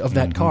knowledge of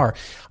that car.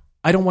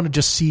 I don't want to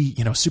just see,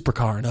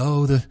 supercar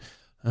and,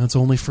 that's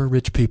only for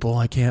rich people.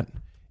 I can't.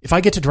 If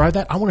I get to drive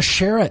that, I want to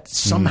share it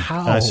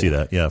somehow. I see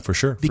that. Yeah, for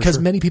sure. Because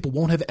many people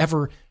won't have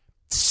ever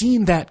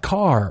seen that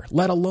car,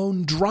 let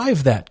alone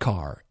drive that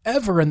car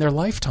ever in their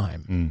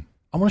lifetime.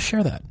 I want to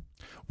share that.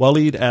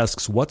 Waleed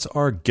asks, what's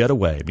our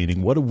getaway?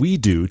 Meaning, what do we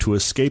do to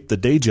escape the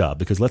day job?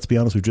 Because let's be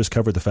honest, we've just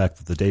covered the fact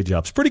that the day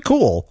job's pretty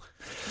cool.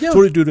 Yeah. So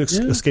what do we do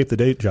to escape the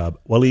day job?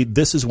 Waleed,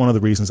 this is one of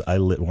the reasons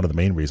one of the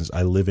main reasons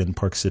I live in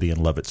Park City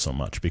and love it so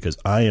much, because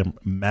I am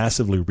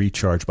massively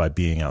recharged by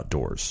being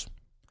outdoors.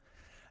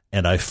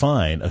 And I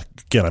find,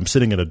 again, I'm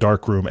sitting in a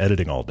dark room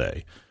editing all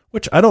day,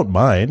 which I don't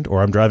mind,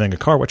 or I'm driving a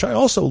car, which I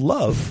also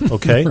love,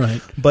 okay?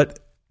 Right. But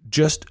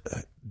just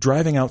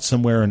driving out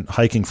somewhere and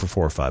hiking for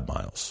 4 or 5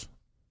 miles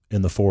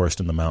in the forest,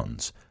 in the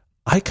mountains,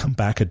 I come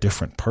back a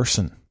different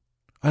person.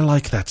 I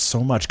like that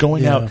so much.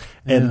 Going out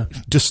and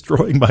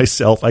destroying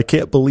myself. I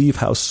can't believe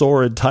how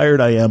sore and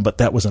tired I am, but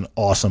that was an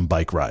awesome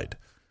bike ride.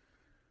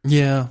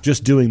 Yeah.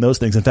 Just doing those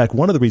things. In fact,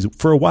 one of the reasons,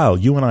 for a while,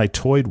 you and I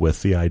toyed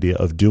with the idea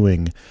of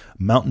doing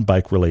mountain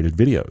bike related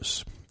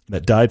videos.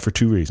 That died for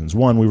 2 reasons.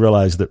 One, we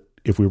realized that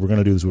if we were going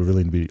to do this, we were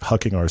really going to be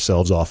hucking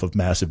ourselves off of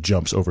massive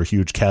jumps over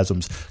huge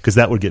chasms, because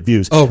that would get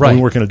views. Oh, right. And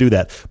we weren't going to do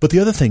that. But the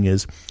other thing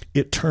is,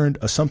 it turned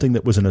something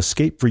that was an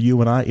escape for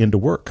you and I into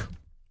work.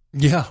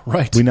 Yeah,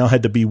 right. We now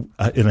had to be in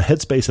a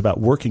headspace about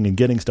working and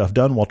getting stuff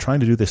done while trying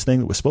to do this thing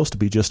that was supposed to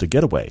be just a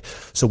getaway.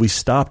 So we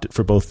stopped it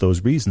for both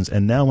those reasons.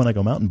 And now when I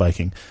go mountain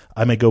biking,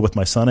 I may go with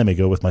my son. I may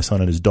go with my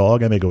son and his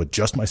dog. I may go with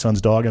just my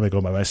son's dog. I may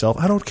go by myself.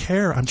 I don't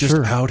care. I'm just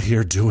out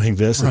here doing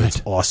this, and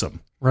it's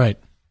awesome. Right.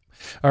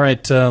 All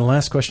right.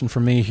 Last question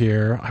for me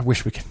here. I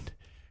wish we could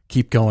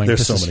keep going.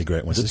 There's so many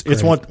great ones.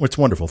 It's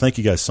wonderful. Thank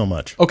you guys so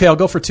much. Okay, I'll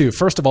go for 2.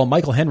 First of all,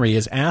 Michael Henry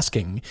is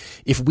asking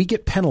if we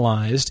get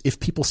penalized if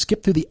people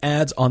skip through the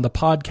ads on the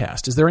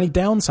podcast. Is there any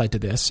downside to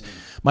this?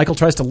 Michael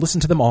tries to listen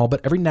to them all,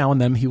 but every now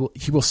and then he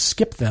will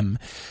skip them.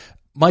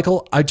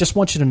 Michael, I just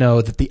want you to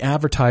know that the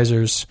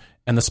advertisers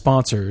and the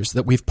sponsors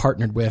that we've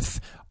partnered with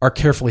are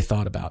carefully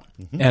thought about.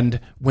 And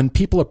when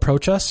people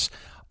approach us,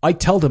 I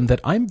tell them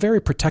that I'm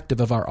very protective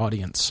of our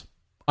audience.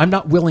 I'm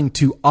not willing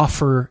to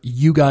offer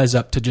you guys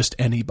up to just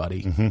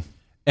anybody.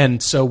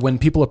 And so when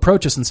people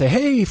approach us and say,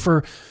 hey,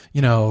 for,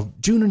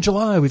 June and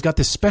July, we've got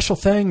this special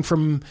thing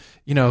from,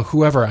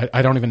 whoever,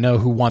 I don't even know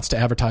who wants to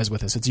advertise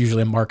with us. It's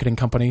usually a marketing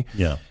company.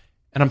 Yeah.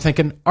 And I'm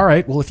thinking, all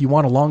right, well, if you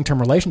want a long-term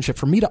relationship,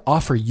 for me to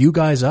offer you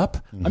guys up,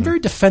 I'm very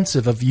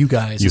defensive of you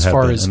guys as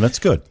far as and that's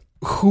good.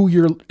 Who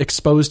you're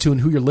exposed to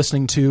and who you're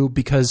listening to,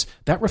 because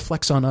that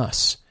reflects on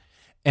us.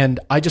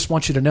 And I just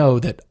want you to know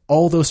that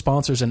all those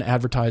sponsors and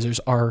advertisers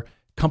are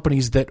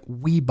companies that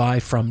we buy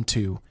from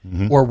too,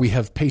 or we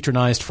have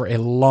patronized for a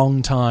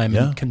long time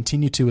and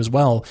continue to as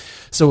well.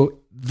 So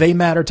they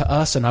matter to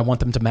us, and I want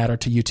them to matter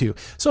to you too.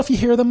 So if you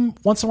hear them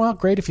once in a while,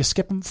 great. If you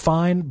skip them,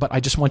 fine. But I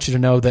just want you to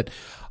know that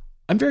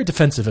I'm very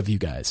defensive of you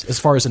guys as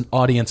far as an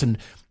audience, and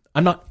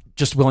I'm not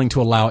just willing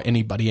to allow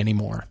anybody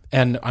anymore.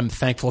 And I'm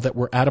thankful that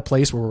we're at a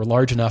place where we're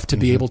large enough to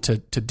be able to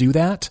do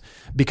that,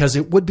 because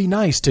it would be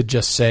nice to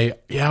just say,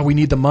 yeah, we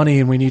need the money,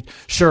 and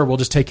we'll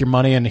just take your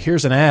money, and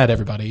here's an ad,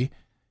 everybody.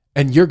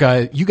 And you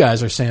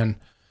guys are saying,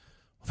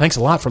 well, thanks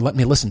a lot for letting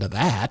me listen to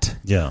that.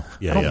 I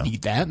don't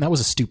need that. And that was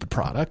a stupid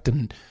product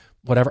and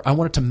whatever. I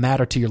want it to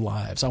matter to your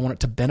lives. I want it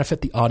to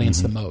benefit the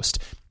audience the most,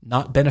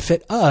 not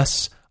benefit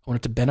us. I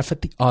want it to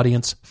benefit the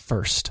audience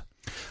first.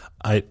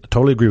 I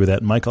totally agree with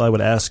that. Michael, I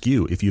would ask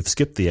you, if you've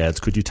skipped the ads,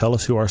 could you tell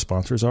us who our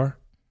sponsors are?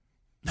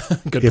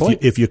 Good point.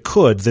 If you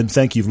could, then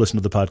thank you, you've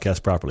listened to the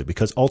podcast properly,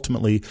 because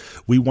ultimately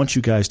we want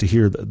you guys to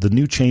hear the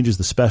new changes,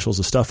 the specials,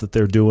 the stuff that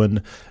they're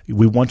doing.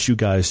 We want you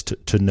guys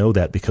to know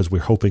that, because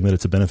we're hoping that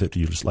it's a benefit to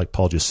you, just like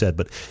Paul just said.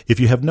 But if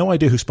you have no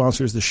idea who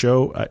sponsors the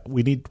show,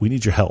 we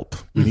need your help.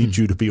 We need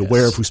you to be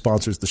aware of who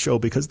sponsors the show,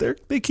 because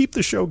they keep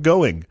the show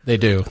going. They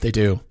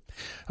do.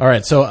 All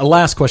right, so a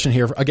last question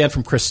here, again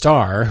from Chris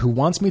Starr, who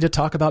wants me to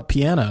talk about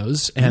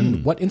pianos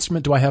and what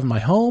instrument do I have in my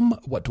home?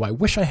 What do I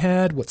wish I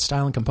had? What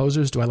style and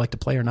composers do I like to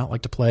play or not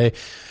like to play?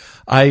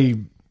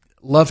 I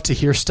love to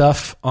hear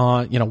stuff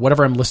on,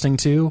 whatever I'm listening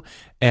to,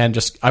 and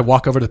I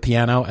walk over to the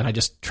piano and I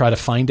just try to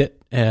find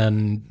it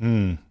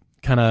and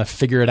kind of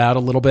figure it out a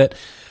little bit.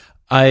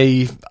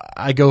 I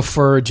go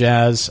for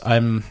jazz.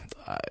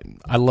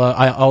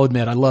 I'll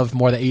admit, I love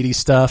more the 80s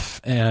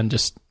stuff and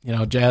just,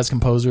 jazz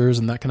composers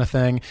and that kind of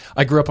thing.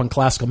 I grew up on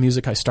classical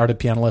music. I started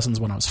piano lessons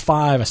when I was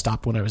 5. I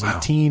stopped when I was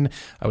 18.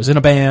 I was in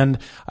a band.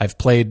 I've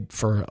played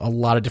for a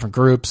lot of different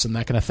groups and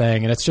that kind of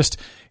thing. And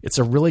it's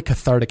a really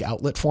cathartic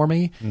outlet for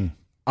me.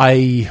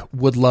 I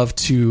would love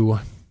to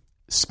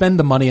spend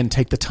the money and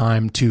take the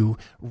time to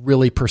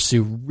really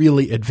pursue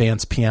really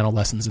advanced piano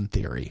lessons in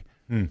theory.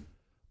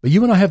 But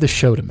you and I have this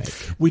show to make.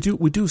 We do.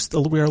 We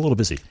are a little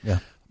busy. Yeah.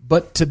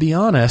 But to be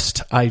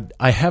honest, I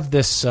have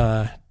this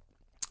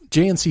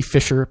J&C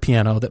Fisher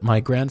piano that my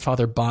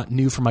grandfather bought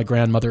new for my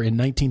grandmother in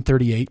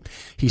 1938.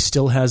 He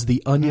still has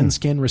the onion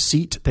skin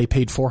receipt. They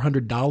paid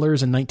 $400 in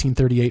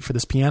 1938 for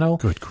this piano.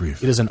 Good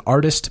grief. It is an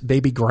artist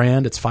baby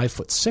grand. It's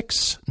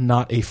 5'6",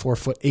 not a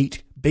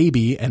 4'8"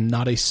 baby, and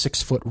not a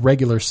 6-foot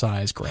regular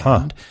size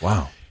grand.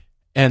 Wow.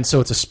 And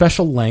so it's a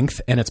special length,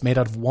 and it's made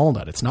out of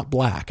walnut. It's not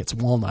black. It's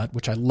walnut,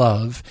 which I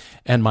love.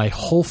 And my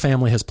whole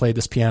family has played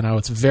this piano.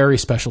 It's very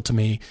special to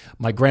me.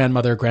 My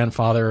grandmother,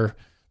 grandfather,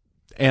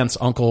 aunts,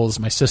 uncles,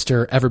 my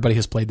sister, everybody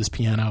has played this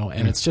piano.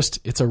 And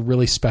it's a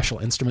really special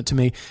instrument to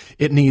me.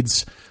 It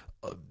needs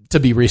to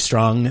be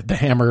restrung. The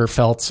hammer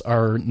felts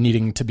are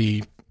needing to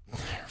be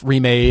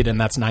remade, and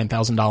that's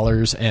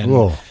 $9,000. And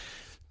whoa.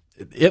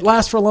 It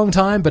lasts for a long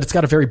time, but it's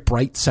got a very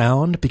bright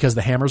sound because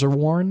the hammers are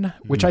worn,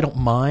 which I don't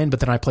mind. But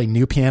then I play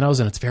new pianos,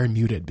 and it's very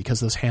muted because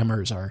those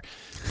hammers are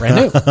brand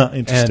new.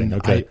 Interesting.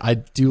 And okay. I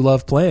do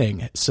love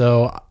playing.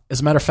 So,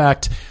 as a matter of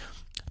fact,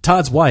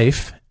 Todd's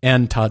wife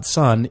and Todd's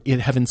son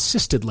have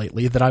insisted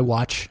lately that I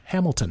watch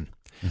Hamilton.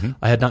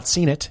 I had not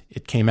seen it.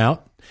 It came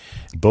out.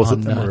 Both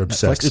of them are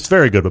obsessed. Netflix. It's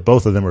very good, but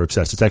both of them are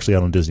obsessed. It's actually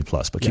out on Disney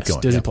Plus, but keep going.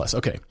 Disney Plus.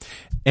 Okay.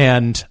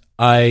 And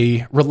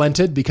I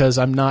relented because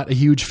I'm not a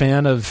huge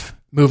fan of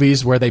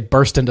movies where they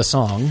burst into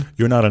song.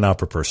 You're not an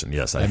opera person.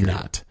 Yes, I'm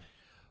not.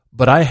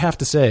 But I have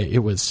to say,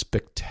 it was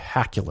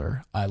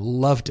spectacular. I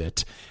loved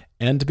it.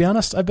 And to be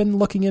honest, I've been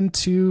looking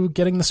into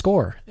getting the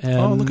score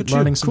and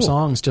learning some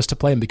songs just to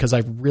play them because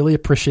I really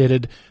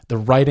appreciated the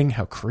writing,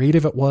 how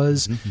creative it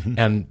was,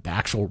 and the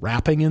actual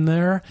rapping in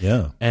there.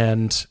 Yeah.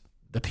 And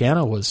the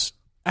piano was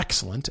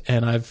excellent.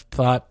 And I've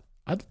thought,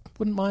 I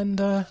wouldn't mind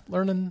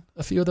learning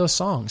a few of those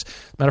songs.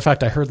 Matter of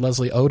fact, I heard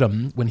Leslie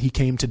Odom when he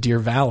came to Deer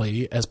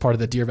Valley as part of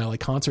the Deer Valley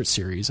concert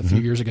series a few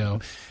years ago,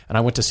 and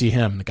I went to see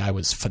him. The guy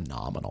was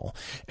phenomenal.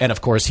 And,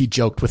 of course, he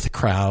joked with the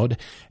crowd,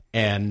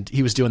 and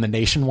he was doing the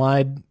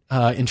Nationwide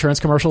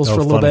insurance commercials for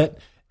a little bit,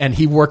 and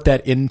he worked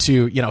that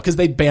into, because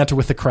they'd banter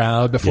with the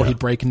crowd before he'd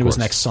break into his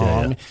next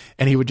song,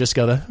 and he would just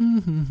go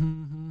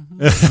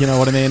you know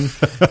what I mean?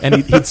 And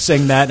he'd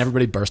sing that, and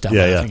everybody burst out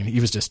laughing.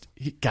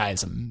 And guy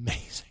is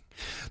amazing.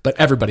 But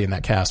everybody in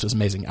that cast was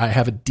amazing. I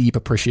have a deep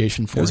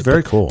appreciation for it. It was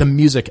very cool. The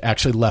music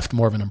actually left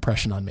more of an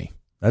impression on me.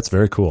 That's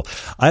very cool.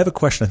 I have a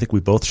question I think we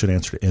both should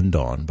answer to end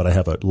on, but I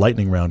have a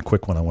lightning round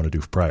quick one I want to do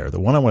prior. The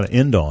one I want to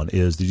end on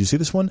is, did you see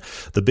this one?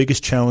 The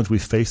biggest challenge we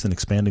face in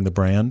expanding the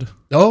brand?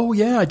 Oh,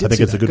 yeah, I did see that. I think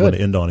it's a good one to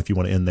end on if you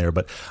want to end there.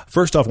 But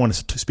first off, I want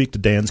to speak to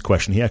Dan's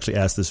question. He actually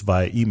asked this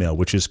via email,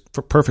 which is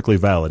perfectly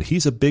valid.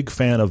 He's a big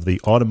fan of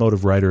the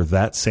automotive writer,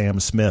 That Sam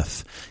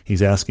Smith.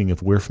 He's asking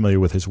if we're familiar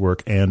with his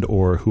work and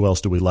or who else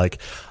do we like.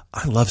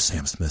 I love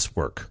Sam Smith's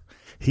work.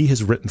 He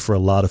has written for a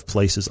lot of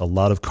places, a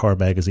lot of car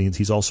magazines.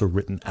 He's also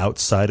written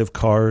outside of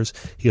cars.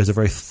 He has a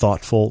very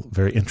thoughtful,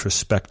 very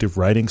introspective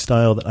writing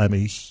style that I'm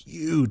a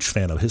huge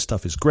fan of. His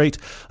stuff is great.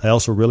 I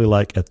also really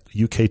like at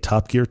UK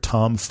Top Gear,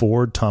 Tom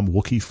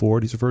Wookie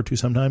Ford, he's referred to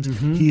sometimes.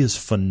 He is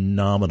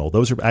phenomenal.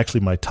 Those are actually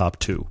my top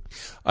two.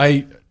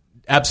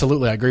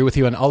 Absolutely, I agree with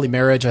you. And Ollie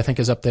Marriage, I think,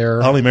 is up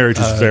there. Ollie Marriage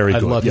is very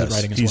good. I love his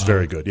writing as well. He's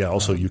very good. Yeah,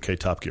 also UK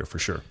Top Gear for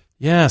sure.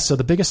 Yeah, so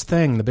the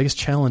biggest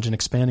challenge in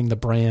expanding the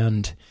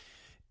brand,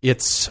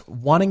 it's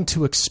wanting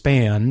to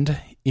expand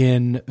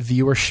in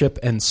viewership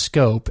and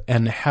scope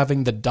and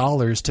having the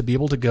dollars to be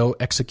able to go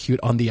execute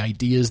on the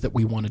ideas that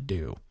we want to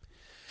do.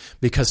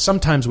 Because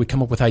sometimes we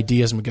come up with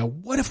ideas and we go,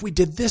 what if we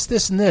did this,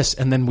 this, and this?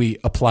 And then we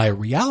apply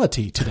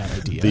reality to that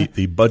idea.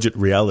 the budget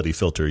reality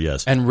filter,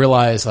 yes. And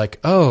realize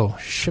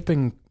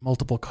shipping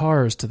multiple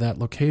cars to that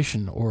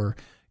location or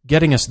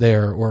getting us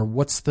there, or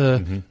what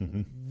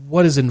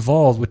is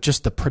involved with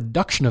just the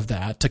production of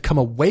that to come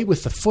away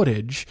with the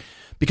footage,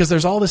 because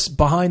there's all this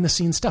behind the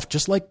scenes stuff,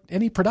 just like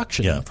any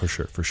production. Yeah, for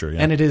sure.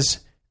 Yeah. And it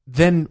is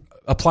then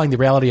applying the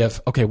reality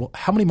of, okay, well,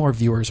 how many more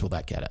viewers will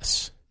that get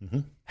us?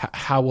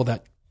 How will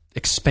that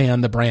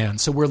expand the brand?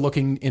 So we're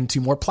looking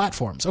into more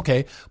platforms.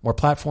 Okay, more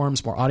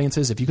platforms, more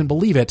audiences. If you can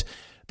believe it,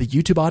 the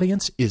YouTube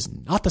audience is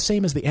not the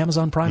same as the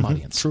Amazon Prime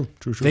audience. True.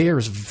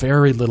 There's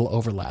very little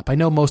overlap. I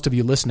know most of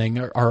you listening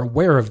are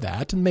aware of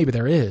that, and maybe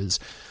there is,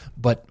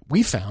 but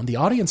we found the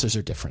audiences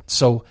are different.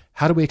 So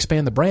how do we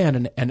expand the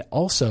brand? And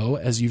also,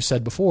 as you've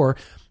said before,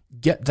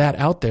 get that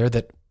out there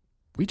that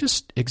we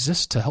just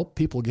exist to help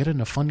people get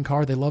in a fun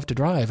car they love to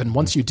drive. And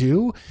once you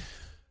do,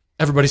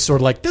 everybody's sort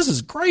of like, this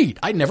is great.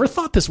 I never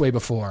thought this way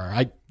before.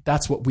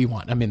 That's what we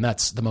want. I mean,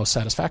 that's the most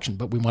satisfaction,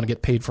 but we want to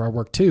get paid for our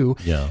work too.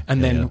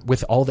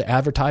 With all the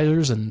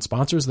advertisers and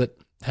sponsors that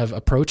have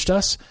approached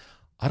us,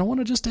 I don't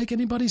want to just take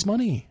anybody's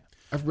money.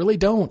 I really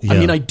don't. Yeah. I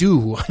mean, I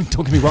do.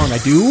 Don't get me wrong, I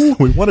do.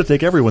 We want to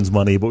take everyone's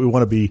money, but we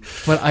want to be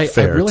But I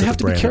fair really to have the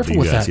to be brand careful of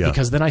with you guys, that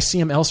because then I see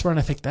them elsewhere and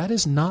I think that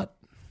is not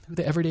who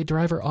the everyday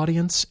driver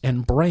audience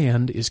and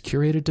brand is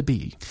curated to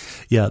be.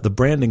 Yeah, the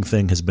branding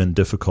thing has been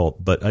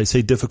difficult, but I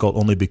say difficult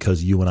only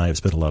because you and I have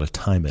spent a lot of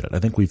time in it. I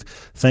think we've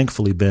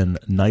thankfully been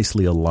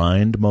nicely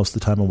aligned most of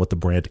the time on what the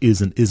brand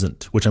is and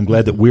isn't, which I'm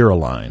glad that we're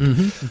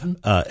aligned.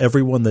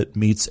 Everyone that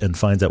meets and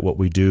finds out what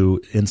we do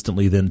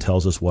instantly then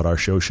tells us what our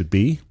show should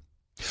be.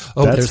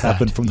 Oh, That's there's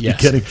happened that. from the Yes.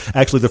 beginning.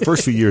 Actually, the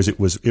first few years it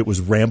was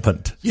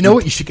rampant. You know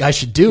what I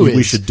should do is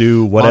We should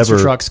do whatever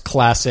Monster Trucks,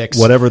 classics,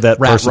 whatever that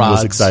rat person rods,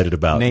 was excited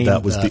about. name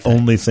That was the thing.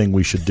 only thing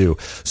we should do.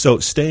 So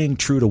staying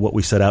true to what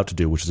we set out to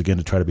do, which is again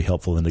to try to be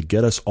helpful and to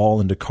get us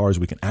all into cars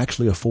we can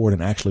actually afford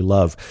and actually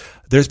love.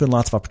 There's been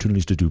lots of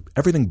opportunities to do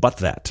everything but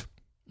that.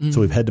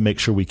 So we've had to make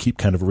sure we keep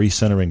kind of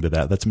recentering to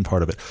that. That's been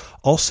part of it.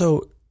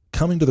 Also,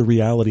 coming to the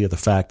reality of the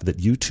fact that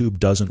YouTube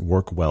doesn't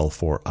work well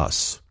for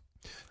us.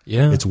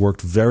 Yeah. It's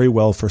worked very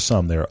well for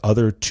some. There are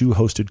other 2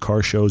 hosted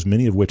car shows,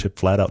 many of which have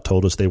flat out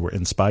told us they were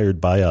inspired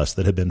by us,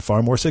 that have been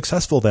far more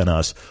successful than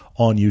us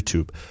on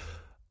YouTube.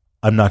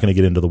 I'm not going to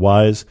get into the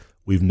whys.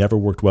 We've never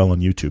worked well on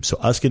YouTube. So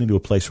us getting to a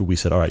place where we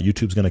said, all right,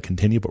 YouTube's going to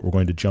continue, but we're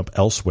going to jump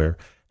elsewhere.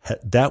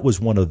 That was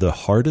one of the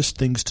hardest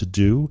things to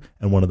do,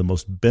 and one of the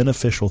most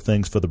beneficial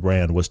things for the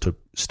brand was to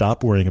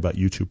stop worrying about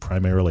YouTube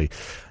primarily.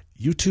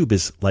 YouTube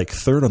is like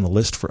third on the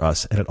list for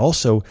us, and it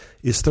also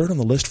is third on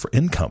the list for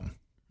income.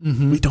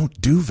 We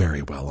don't do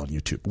very well on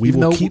YouTube. We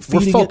will keep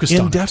feeding it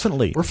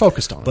indefinitely. We're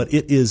focused on it. But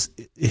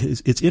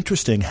it's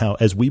interesting how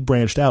as we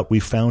branched out, we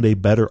found a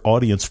better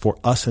audience for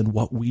us and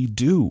what we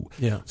do.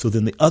 Yeah. So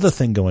then the other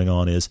thing going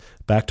on is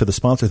back to the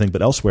sponsor thing,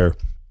 but elsewhere,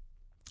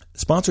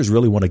 sponsors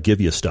really want to give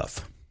you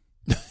stuff.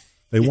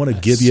 They want to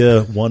give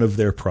you one of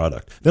their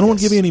product. They don't want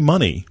to give you any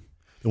money.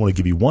 They want to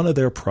give you one of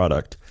their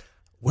product.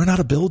 We're not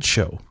a build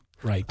show.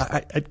 Right.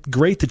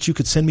 Great that you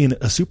could send me a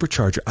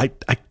supercharger.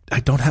 I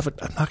don't have it.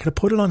 I'm not going to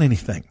put it on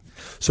anything.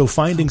 So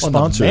finding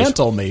sponsors. On the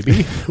mantle,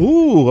 maybe.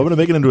 Ooh, I'm going to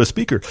make it into a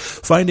speaker.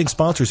 Finding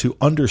sponsors who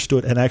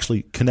understood and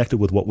actually connected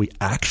with what we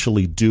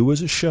actually do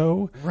as a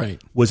show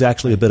was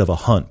actually a bit of a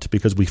hunt,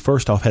 because we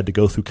first off had to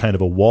go through kind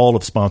of a wall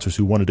of sponsors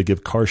who wanted to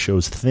give car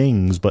shows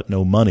things but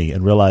no money,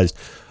 and realized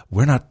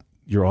we're not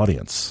your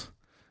audience.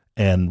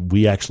 And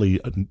we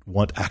actually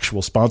want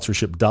actual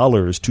sponsorship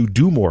dollars to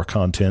do more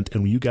content,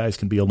 and you guys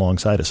can be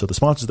alongside us. So the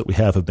sponsors that we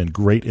have been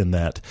great in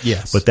that.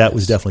 Yes. But that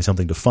was definitely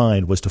something to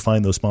find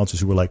those sponsors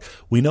who were like,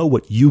 we know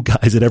what you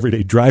guys at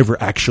Everyday Driver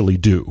actually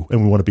do,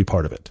 and we want to be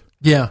part of it.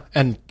 Yeah.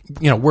 And,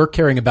 we're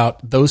caring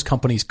about those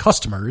companies'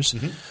 customers,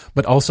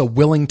 but also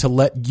willing to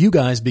let you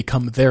guys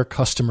become their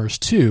customers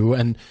too.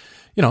 And,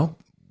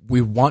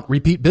 we want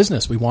repeat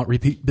business. We want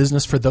repeat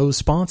business for those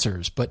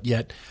sponsors, but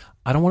yet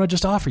I don't want to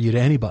just offer you to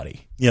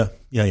anybody. Yeah.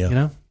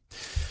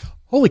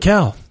 Holy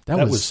cow.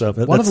 That was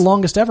one of the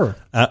longest ever.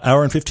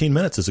 Hour and 15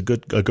 minutes is a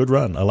good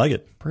run. I like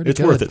it. It's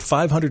good. worth it.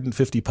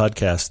 550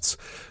 podcasts.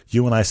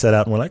 You and I set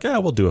out and we're like,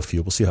 we'll do a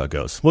few. We'll see how it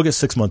goes. We'll get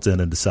 6 months in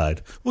and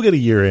decide. We'll get a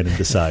year in and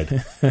decide.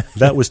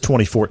 That was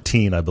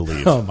 2014, I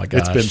believe. Oh my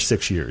gosh. It's been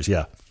 6 years.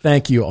 Yeah.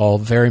 Thank you all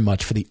very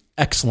much for the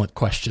excellent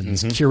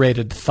questions.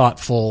 Curated,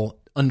 thoughtful,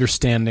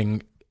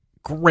 understanding,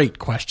 great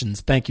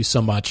questions. Thank you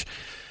so much.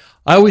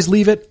 I always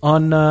leave it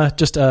on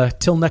just a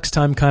till next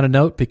time kind of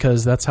note,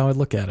 because that's how I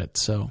look at it.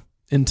 So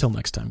until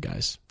next time,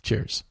 guys.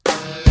 Cheers.